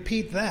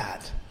repeat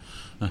that.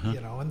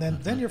 And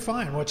then you're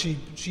fine. What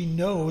she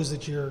knows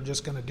that you're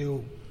just going to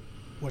do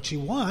what she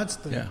wants.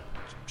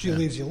 She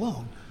leaves you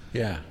alone.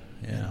 Yeah.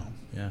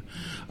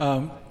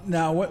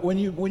 Now, when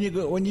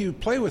you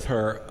play with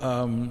her,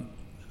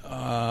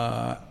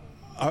 are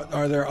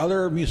there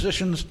other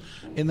musicians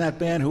in that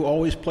band who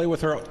always play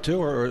with her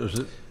too, or is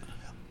it?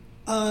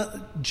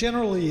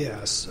 Generally,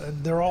 yes.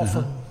 They're all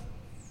from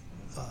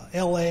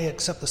L.A.,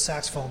 except the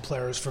saxophone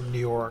player is from New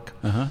York.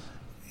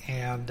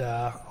 And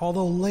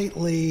although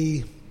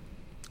lately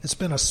it's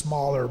been a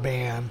smaller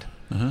band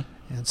and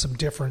some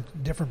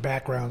different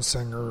background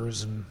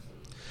singers, and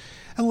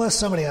unless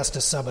somebody has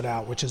to sub it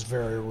out, which is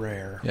very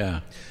rare.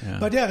 Yeah.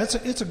 But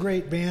it's a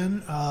great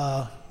band.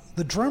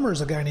 The drummer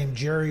is a guy named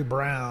Jerry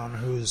Brown,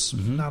 who's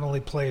not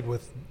only played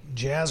with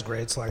jazz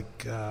greats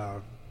like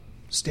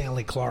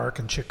Stanley Clarke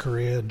and Chick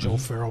Corea and Joe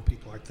Farrell,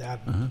 people like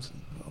that, a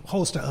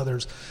host of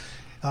others.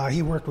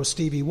 He worked with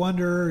Stevie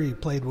Wonder. He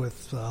played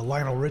with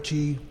Lionel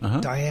Richie,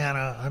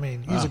 Diana. I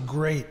mean, he's a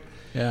great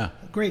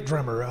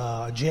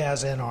drummer,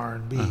 jazz and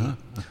R&B.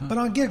 But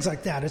on gigs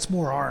like that, it's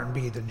more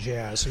R&B than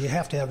jazz, so you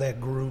have to have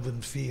that groove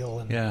and feel.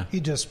 And he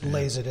just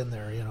lays it in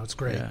there. It's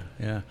great.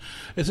 Yeah.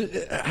 Is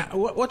it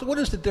what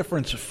is the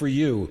difference for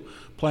you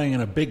playing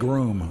in a big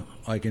room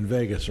like in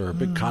Vegas or a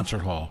big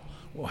concert hall?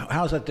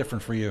 How is that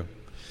different for you?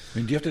 I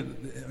mean, do you have to?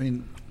 I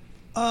mean,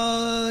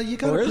 you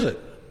got. Or is it?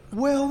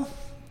 Well.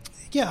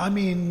 Yeah, I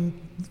mean,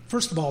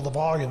 first of all, the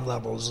volume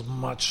level is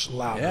much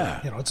louder.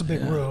 Yeah. It's a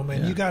big room,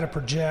 and you got to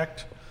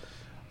project.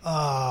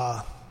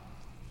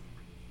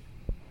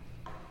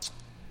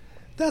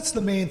 That's the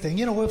main thing.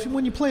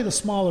 When you play the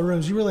smaller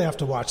rooms, you really have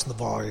to watch the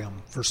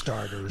volume for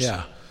starters.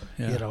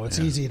 It's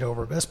easy to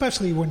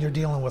especially when you're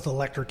dealing with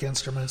electric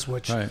instruments,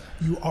 which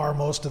you are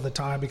most of the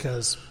time,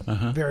 because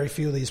very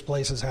few of these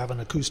places have an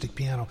acoustic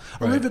piano.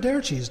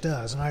 Arrivederci's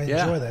does, and I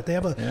enjoy that. They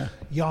have a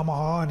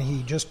Yamaha, and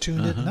he just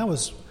tuned it, and that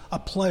was a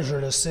pleasure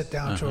to sit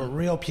down to a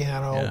real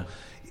piano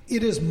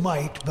It is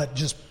might, but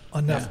just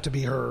enough to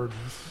be heard.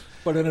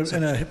 But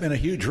in a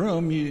huge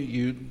room,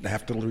 you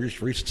have to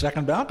reach the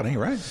second balcony,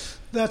 right?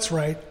 That's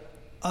right.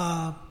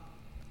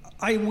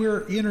 I wear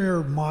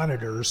in-ear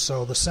monitors,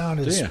 so the sound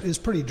is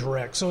pretty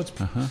direct. So it's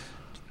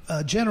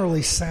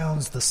generally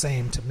sounds the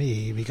same to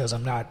me because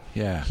I'm not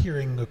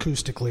hearing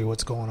acoustically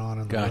what's going on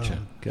in the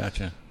room.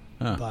 Gotcha.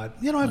 But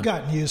I've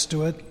gotten used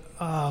to it.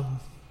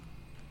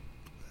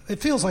 It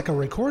feels like a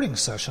recording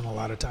session a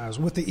lot of times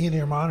with the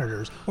in-ear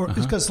monitors, or it's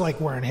because like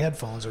wearing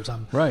headphones or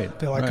something. Right.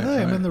 They're like,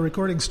 hey, I'm in the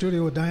recording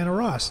studio with Diana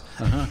Ross.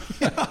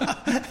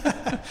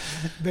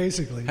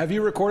 Basically. Have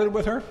you recorded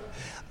with her?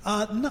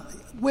 No,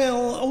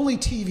 well, only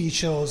TV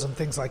shows and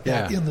things like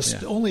that.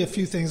 Only a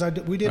few things.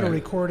 We did a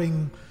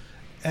recording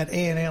at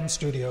A&M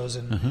Studios,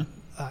 and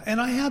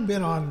I had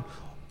been on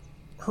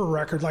her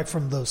record, like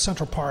from the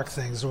Central Park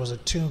things. There was a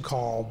tune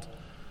called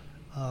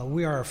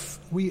 "We Are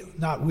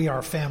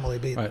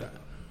Family,"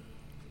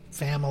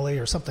 Family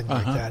or something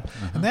like that,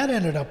 and that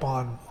ended up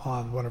on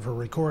one of her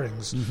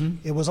recordings.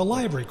 It was a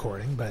live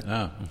recording, but.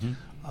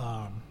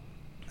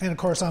 And of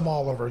course, I'm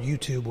all over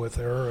YouTube with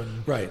her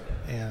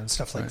and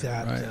stuff like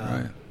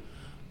that.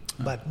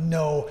 But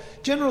no,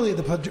 generally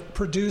the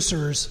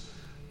producers,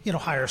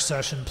 hire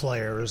session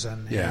players,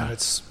 and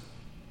it's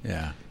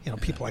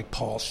people like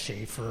Paul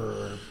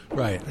Schaefer,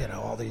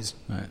 all these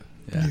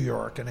New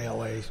York and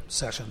LA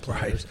session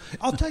players.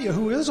 I'll tell you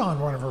who is on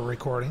one of her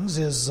recordings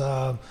is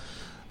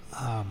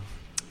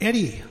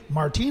Eddie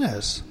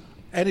Martinez.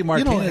 Eddie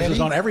Martinez is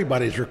on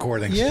everybody's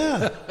recordings.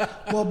 Yeah.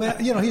 Well,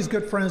 he's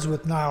good friends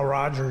with Nile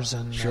Rodgers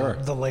and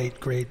the late,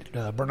 great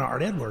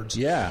Bernard Edwards.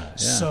 Yeah.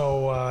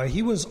 So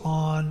he was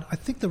on, I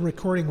think the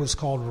recording was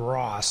called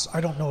Ross.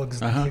 I don't know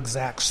the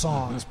exact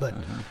songs, but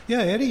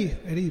Eddie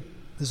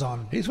is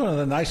on. He's one of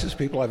the nicest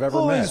people I've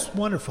ever met. He's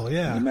wonderful,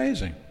 yeah. He's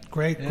amazing.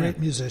 Great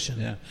musician.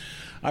 Yeah.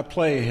 I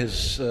play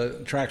his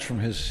tracks from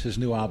his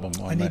new album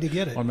I need to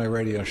get it. On my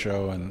radio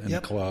show and in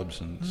the clubs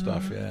and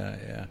stuff.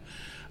 Yeah.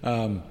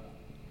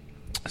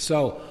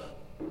 So,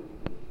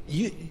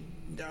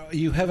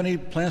 you have any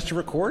plans to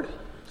record?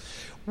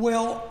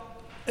 Well,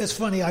 it's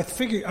funny. I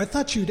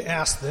thought you'd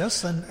ask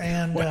this, and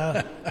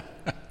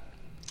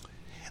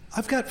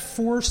I've got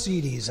 4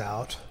 CDs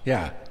out.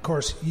 Yeah. Of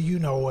course, you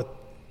know what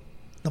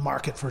the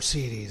market for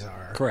CDs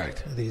are.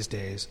 Correct. These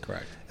days.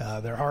 Correct.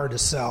 They're hard to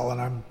sell,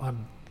 and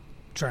I'm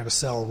trying to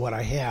sell what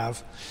I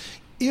have.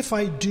 If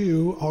I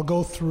do, I'll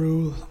go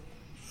through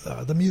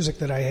the music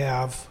that I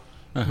have,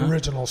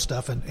 original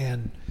stuff,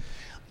 and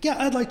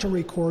I'd like to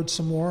record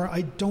some more.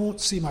 I don't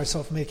see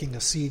myself making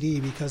a CD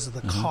because of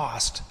the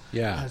cost.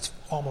 Yeah, it's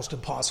almost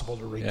impossible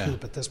to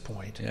recoup at this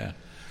point. Yeah,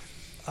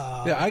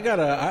 I got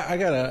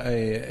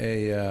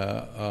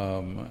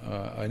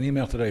an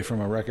email today from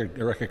a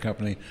record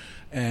company,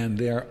 and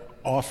they're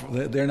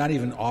not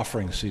even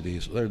offering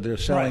CDs. They're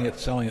selling it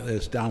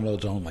as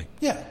downloads only.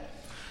 Yeah.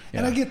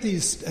 And I get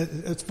these.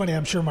 It's funny.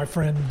 I'm sure my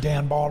friend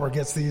Dan Ballmer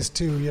gets these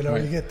too. You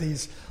get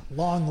these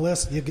long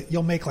lists.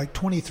 You'll make like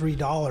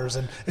 $23,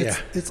 and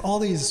it's all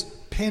these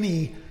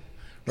penny,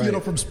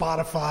 from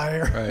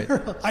Spotify or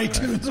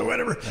iTunes or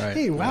whatever.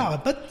 Hey, wow!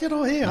 But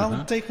hey,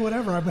 I'll take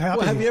whatever. I'm happy.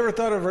 Well, have you ever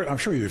thought of? I'm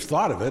sure you've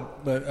thought of it,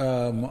 but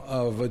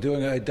of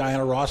doing a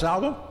Diana Ross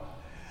album?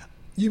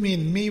 You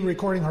mean me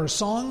recording her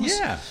songs?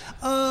 Yeah.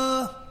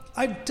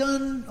 I've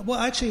done well.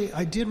 Actually,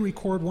 I did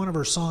record one of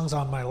her songs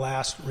on my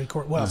last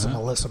record. Well, it's a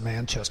Melissa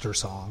Manchester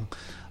song.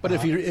 But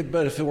if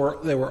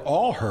they were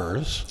all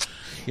hers,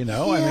 I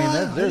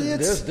mean,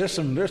 there's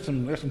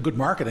some good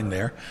marketing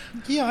there.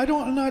 Yeah,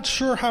 I'm not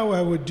sure how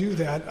I would do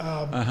that.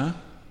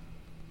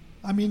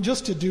 I mean,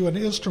 just to do an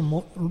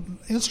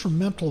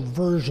instrumental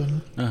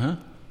version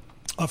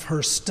of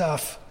her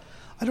stuff,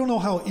 I don't know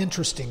how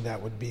interesting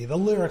that would be. The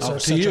lyrics are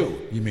to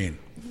you mean?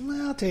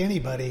 Well, to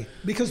anybody,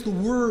 because the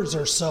words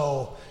are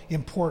so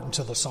important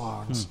to the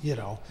songs.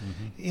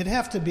 It'd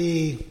have to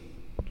be.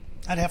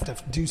 I'd have to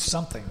do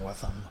something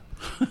with them.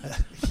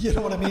 You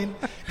know what I mean?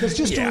 Because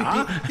just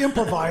to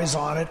improvise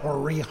on it or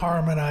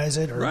reharmonize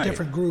it or a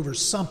different groove or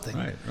something.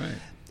 Right.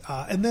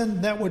 And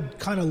then that would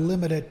kind of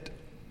limit it.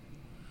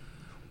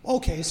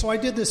 Okay, so I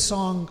did this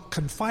song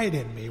 "Confide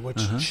in Me,"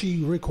 which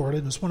she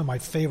recorded. It's one of my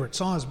favorite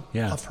songs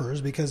of hers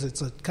because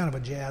it's a kind of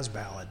a jazz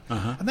ballad,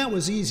 and that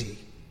was easy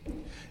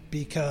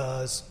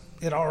because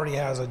it already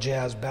has a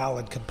jazz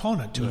ballad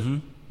component to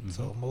it.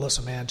 So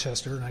Melissa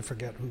Manchester, and I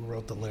forget who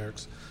wrote the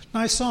lyrics.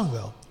 Nice song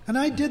though, and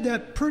I did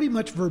that pretty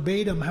much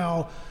verbatim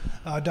how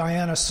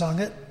Diana sung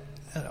it,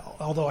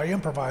 although I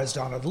improvised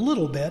on it a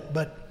little bit.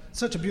 But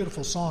such a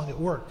beautiful song, it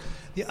worked.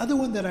 The other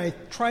one that I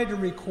tried to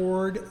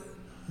record,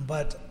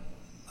 but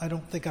I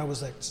don't think I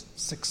was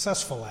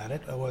successful at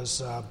it. It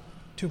was a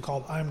tune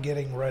called "I'm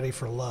Getting Ready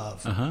for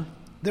Love."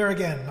 There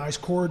again, nice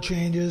chord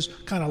changes,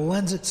 kind of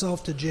lends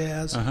itself to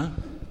jazz.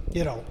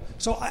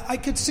 So I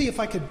could see if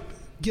I could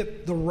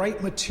get the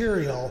right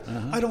material.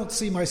 I don't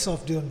see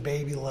myself doing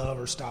 "Baby Love"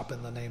 or "Stop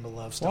in the Name of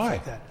Love," stuff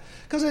like that,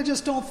 because I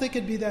just don't think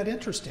it'd be that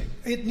interesting.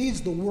 It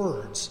needs the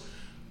words.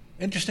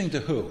 Interesting to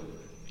who?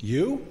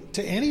 You?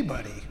 To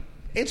anybody.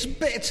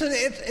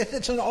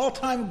 It's an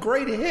all-time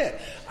great hit.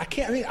 I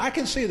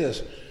can see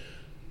this.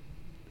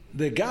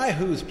 The guy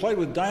who's played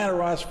with Diana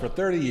Ross for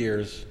 30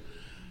 years,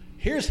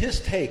 here's his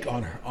take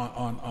on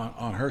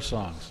her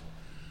songs.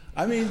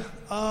 I mean,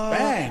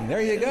 bang,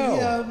 there you go.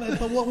 Yeah,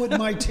 but what would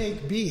my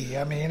take be?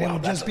 I mean, it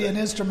would just be an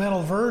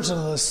instrumental version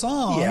of the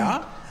song.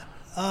 Yeah.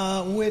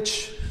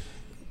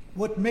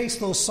 What makes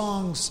those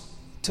songs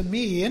to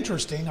me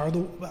interesting are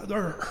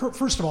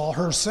first of all,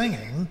 her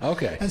singing.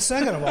 Okay. And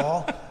second of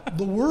all,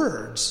 the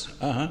words.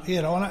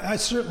 You know, and I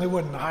certainly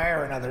wouldn't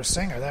hire another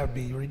singer. That would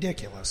be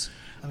ridiculous.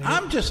 I mean,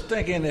 I'm just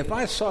thinking, if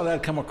I saw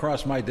that come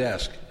across my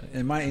desk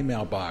in my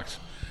email box,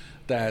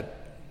 and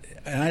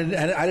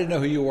I didn't know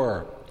who you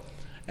were,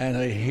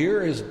 and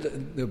here is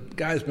the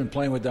guy's been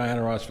playing with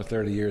Diana Ross for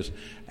 30 years,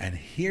 and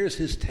here's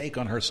his take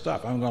on her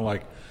stuff. I'm going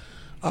like,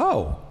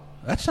 oh,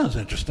 that sounds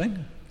interesting. You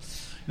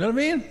know what I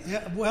mean?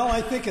 Yeah. Well,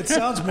 I think it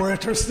sounds more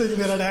interesting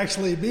than it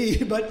actually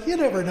be, but you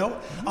never know.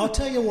 I'll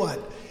tell you what.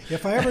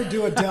 If I ever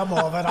do a demo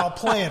of it, I'll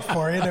play it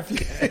for you. And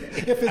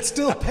if it's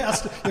still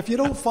past, if you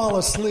don't fall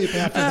asleep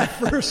after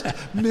the first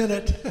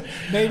minute,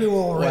 maybe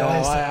we'll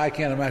realize. Well, I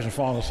can't imagine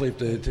falling asleep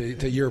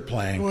to your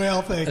playing.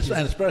 Well, thank you.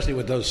 And especially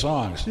with those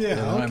songs. Yeah, you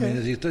know? okay.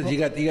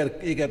 I mean,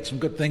 you got some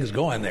good things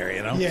going there.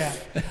 You know. Yeah.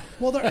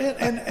 Well,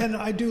 and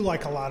I do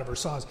like a lot of her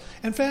songs.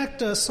 In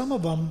fact, some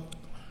of them.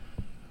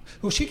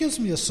 Well, she gives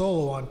me a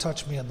solo on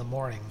 "Touch Me in the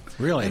Morning."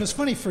 Really? And it's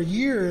funny. For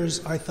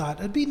years, I thought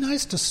it'd be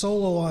nice to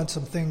solo on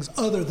some things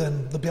other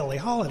than the Billie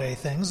Holiday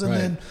things, and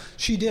then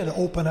she did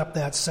open up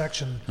that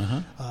section.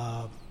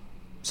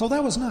 So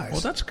that was nice.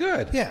 Well, that's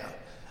good. Yeah.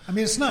 I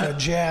mean, it's not a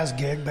jazz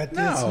gig, but it's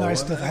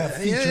nice to have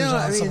features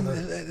on some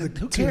of the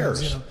who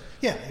cares? Tunes, you know?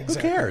 Yeah,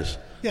 exactly. Who cares?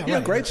 Yeah, you know,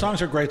 right. great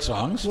songs are great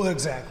songs. Well,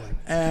 exactly.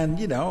 And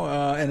you know,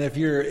 and if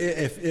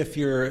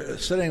you're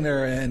sitting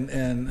there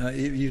and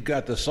you've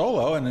got the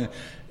solo, and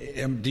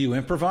do you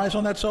improvise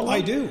on that solo?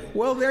 I do.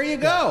 Well, there you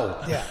go.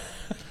 Yeah.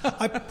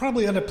 I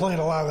probably end up playing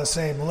a lot of the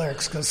same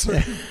lyrics because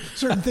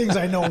certain things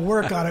I know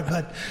work on it,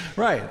 but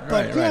right.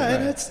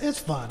 And it's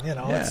fun, you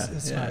know.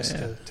 It's nice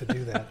to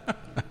do that.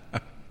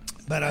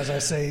 But as I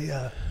say,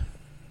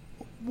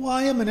 well,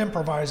 I am an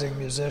improvising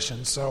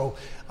musician, so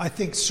I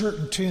think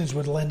certain tunes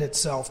would lend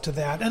itself to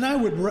that, and I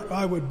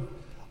would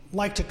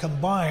like to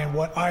combine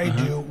what I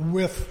do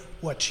with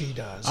what she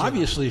does.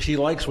 Obviously, she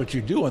likes what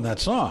you do on that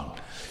song.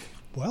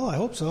 Well, I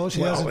hope so. She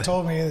hasn't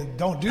told me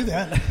don't do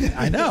that.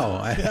 I know.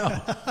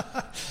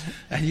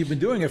 And you've been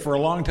doing it for a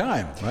long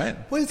time, right?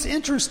 Well, it's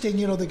interesting,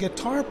 you know, the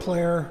guitar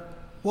player,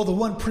 well, the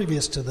one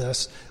previous to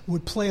this,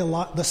 would play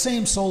the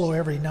same solo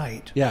every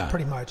night,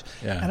 pretty much.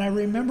 Yeah. And I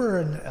remember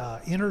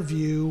an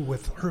interview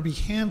with Herbie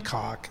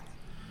Hancock,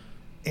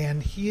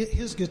 and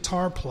his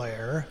guitar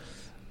player,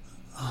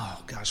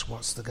 oh gosh,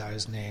 what's the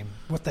guy's name?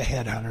 With the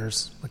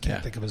Headhunters, I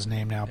can't think of his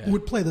name now,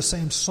 would play the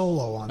same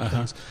solo on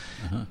things.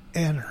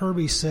 And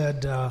Herbie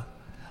said,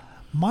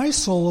 my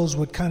solos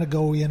would kind of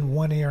go in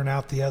one ear and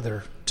out the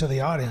other to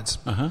the audience.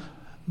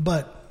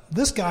 But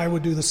this guy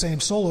would do the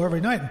same solo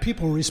every night, and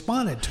people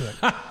responded to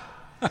it.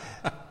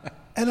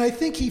 And I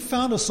think he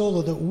found a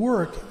solo that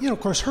worked. You know,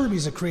 of course,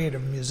 Herbie's a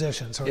creative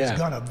musician, so he's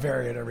going to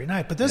vary it every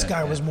night. But this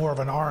guy was more of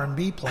an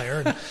R&B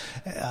player.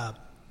 And,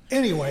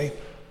 anyway,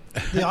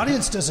 the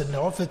audience doesn't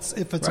know if it's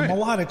a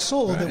melodic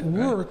solo that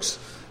works,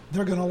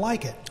 they're going to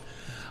like it.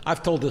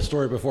 I've told this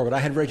story before, but I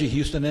had Reggie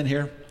Houston in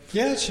here.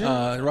 Yeah, sure.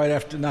 Right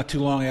after, not too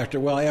long after.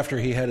 Well, after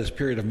he had his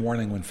period of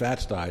mourning when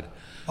Fats died.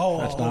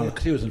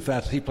 He was in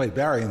Fats. He played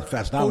Barry in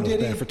Fats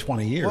Domino's band for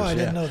 20 years. Oh, I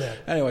didn't know that.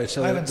 Anyway,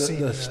 so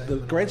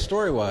the great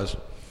story was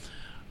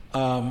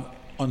on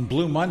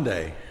Blue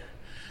Monday.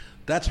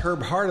 That's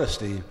Herb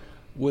Hardesty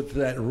with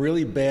that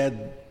really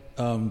bad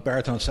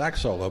baritone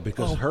sax solo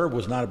because Herb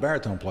was not a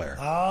baritone player.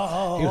 He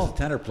was a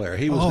tenor player.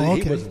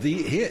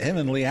 Him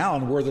and Lee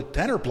Allen were the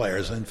tenor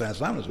players in Fats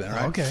Domino's band,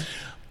 right? Okay.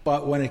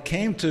 But when it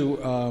came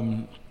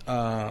to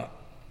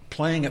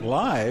playing it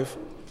live,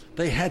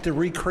 they had to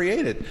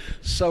recreate it.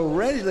 So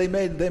Reggie, they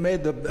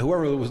made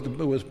whoever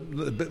was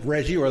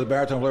Reggie or the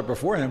baritone player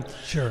before him,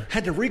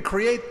 had to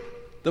recreate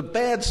the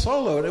bad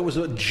solo. And it was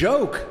a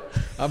joke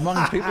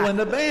among people in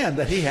the band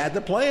that he had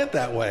to play it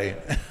that way.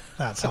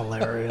 That's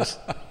hilarious.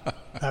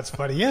 That's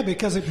funny. Yeah,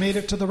 because it made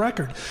it to the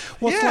record.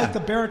 Well, it's like the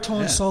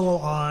baritone solo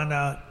on.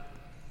 I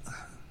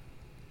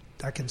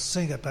can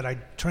sing it, but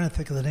I'm trying to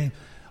think of the name.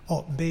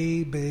 Oh,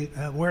 baby,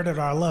 where did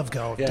our love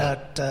go? Yeah.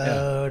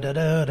 Da, da, da,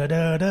 da,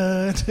 da,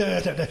 da, da,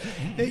 da.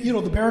 You know,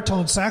 the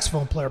baritone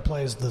saxophone player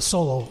plays the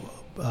solo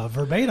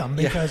verbatim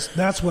because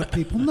that's what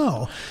people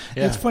know.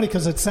 It's funny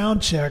because at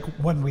sound check,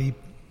 when we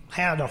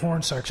had a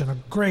horn section, a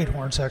great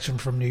horn section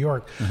from New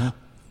York,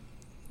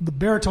 the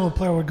baritone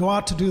player would go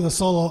out to do the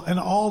solo, and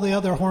all the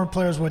other horn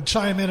players would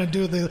chime in and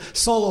do the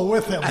solo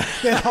with him.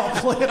 They'd all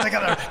play it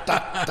together.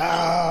 Da,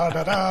 da,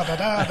 da, da,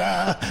 da,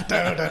 da,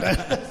 da, da,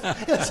 da.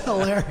 It's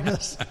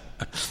hilarious.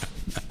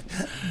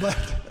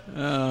 But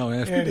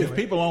anyway. If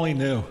people only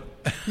knew.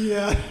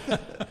 Yeah,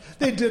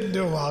 they didn't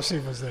do it while she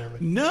was there.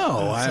 But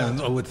No,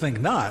 I would think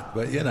not.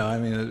 But I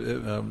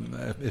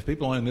mean, if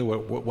people only knew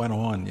what went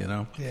on,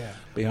 Yeah.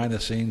 behind the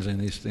scenes in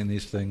these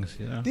things,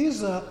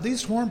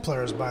 These horn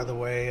players, by the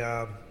way,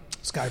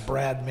 this guy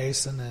Brad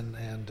Mason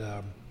and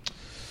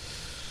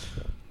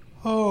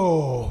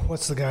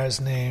what's the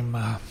guy's name?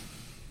 A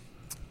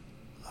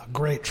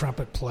great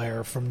trumpet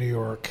player from New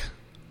York.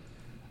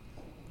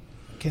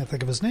 Can't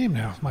think of his name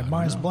now. My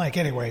mind's blank.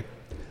 Anyway,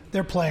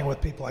 they're playing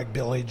with people like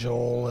Billy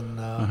Joel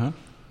and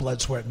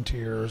Blood, Sweat, and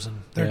Tears,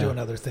 and they're doing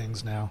other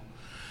things now.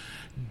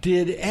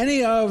 Did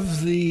any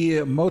of the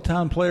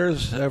Motown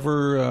players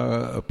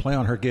ever play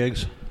on her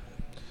gigs?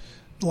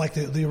 Like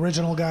the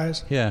original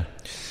guys? Yeah.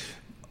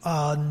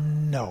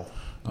 No.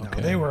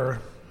 Okay. No, they were.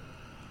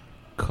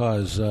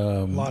 Because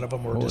a lot of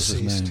them were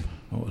deceased.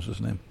 What was his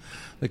name?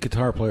 The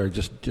guitar player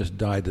just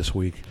died this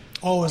week.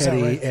 Oh, is that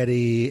right?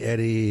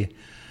 Eddie.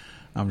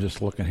 I'm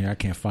just looking here. I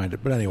can't find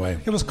it. But anyway.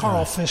 It was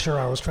Carl Fisher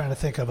I was trying to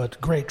think of, a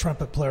great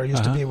trumpet player.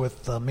 Used to be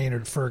with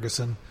Maynard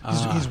Ferguson.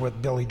 He's with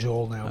Billy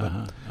Joel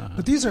now.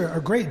 But these are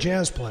great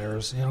jazz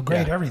players.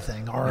 Great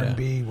everything.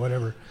 R&B,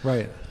 whatever.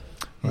 Right.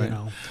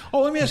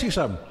 Oh, let me ask you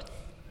something.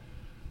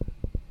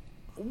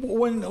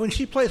 When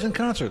she plays in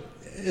concert,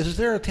 is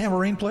there a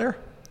tambourine player?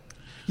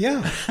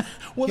 Yeah.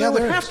 Well, there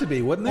would have to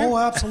be, wouldn't there? Oh,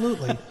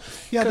 absolutely.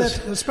 Yeah,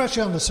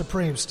 especially on the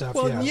Supreme stuff.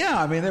 Well,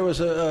 I mean, there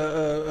was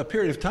a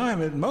period of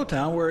time at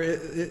Motown where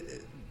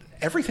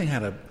everything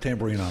had a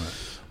tambourine on it.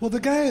 Well,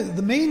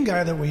 the main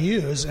guy that we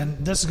use,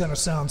 and this is going to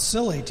sound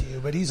silly to you,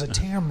 but he's a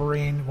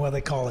tambourine. Well,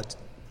 they call it.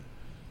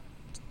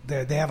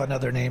 They have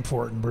another name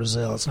for it in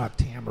Brazil. It's not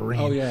tambourine.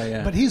 Oh,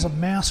 yeah. But he's a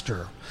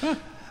master. Huh.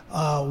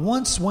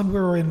 Once, when we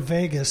were in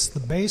Vegas, the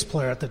bass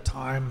player at the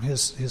time,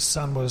 his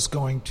son was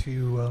going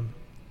to.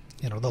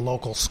 The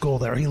local school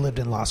there. He lived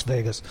in Las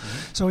Vegas.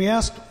 Mm-hmm. So he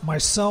asked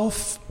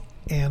myself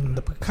and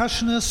the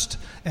percussionist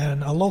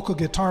and a local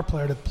guitar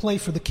player to play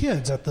for the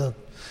kids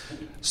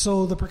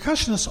so the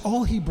percussionist,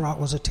 all he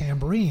brought was a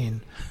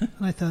tambourine. And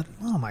I thought,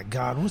 oh my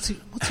God, what's he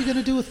going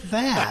to do with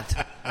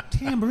that?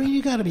 Tambourine?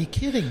 You got to be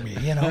kidding me,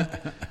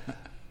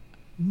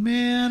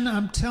 Man,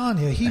 I'm telling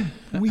you,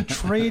 we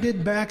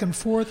traded back and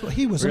forth.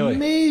 He was really?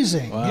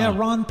 Amazing. Wow. Yeah,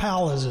 Ron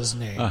Powell is his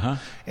name. Uh-huh.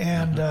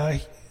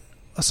 And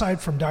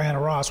aside from Diana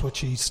Ross, which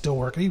he's still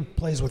working, he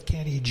plays with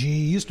Kenny G.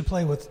 He used to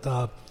play with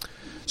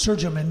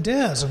Sergio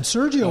Mendes, and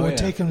Sergio would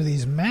take him to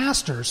these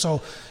masters.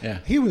 So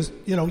he was,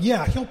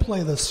 he'll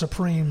play the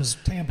Supremes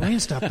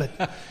tambourine stuff, but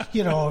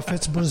if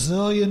it's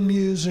Brazilian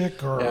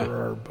music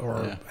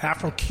or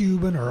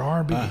Afro-Cuban or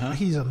R&B,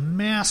 he's a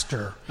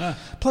master.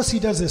 Plus, he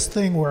does this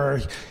thing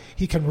where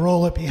he can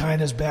roll it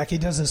behind his back. He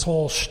does this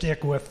whole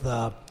shtick with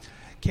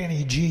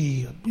Kenny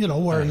G,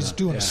 where he's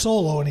doing a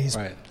solo and he's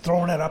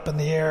throwing it up in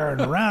the air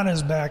and around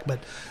his back,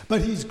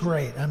 but he's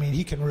great. I mean,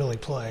 he can really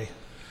play.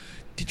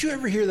 Did you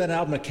ever hear that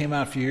album that came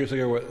out a few years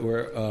ago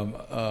where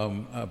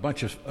a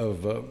bunch of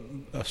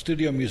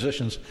studio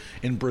musicians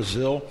in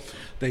Brazil,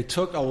 they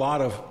took a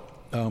lot of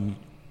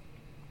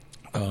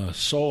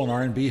soul and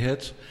R&B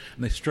hits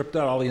and they stripped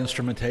out all the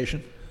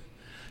instrumentation,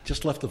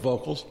 just left the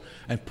vocals,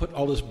 and put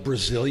all this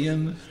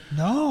Brazilian.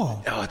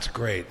 No. Oh, it's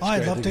great. It's I'd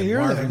great. love to hear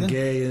that. Marvin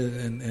Gaye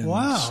and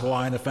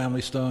Sly and the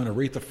Family Stone,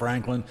 Aretha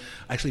Franklin,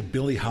 actually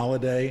Billie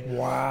Holiday.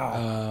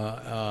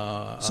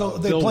 Wow. So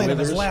they Bill played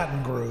Withers. them as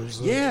Latin grooves.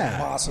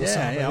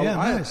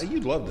 Nice.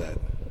 You'd love that.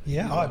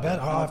 Yeah, I bet.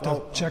 I'll have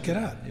to check it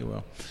out. You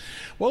will.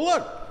 Well,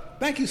 look.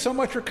 Thank you so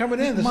much for coming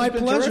in. This My has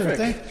been pleasure.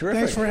 Terrific.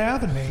 Thanks for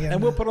having me.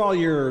 And we'll put all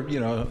your,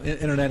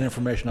 internet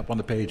information up on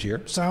the page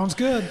here. Sounds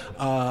good.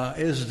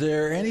 Is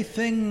there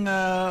anything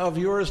of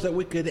yours that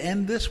we could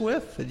end this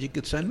with that you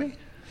could send me?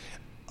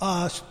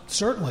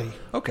 Certainly.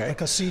 Okay.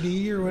 Like a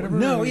CD or whatever?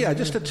 No,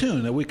 just a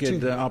tune that we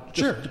could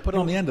just put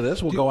on the end of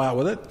this. We'll go out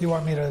with it. You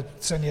want me to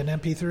send you an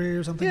MP3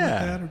 or something like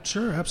that?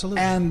 Sure,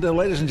 absolutely. And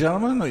ladies and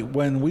gentlemen,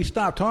 when we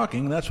stop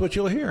talking, that's what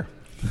you'll hear.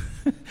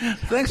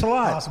 Thanks a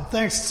lot. Awesome.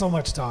 Thanks so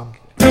much, Tom.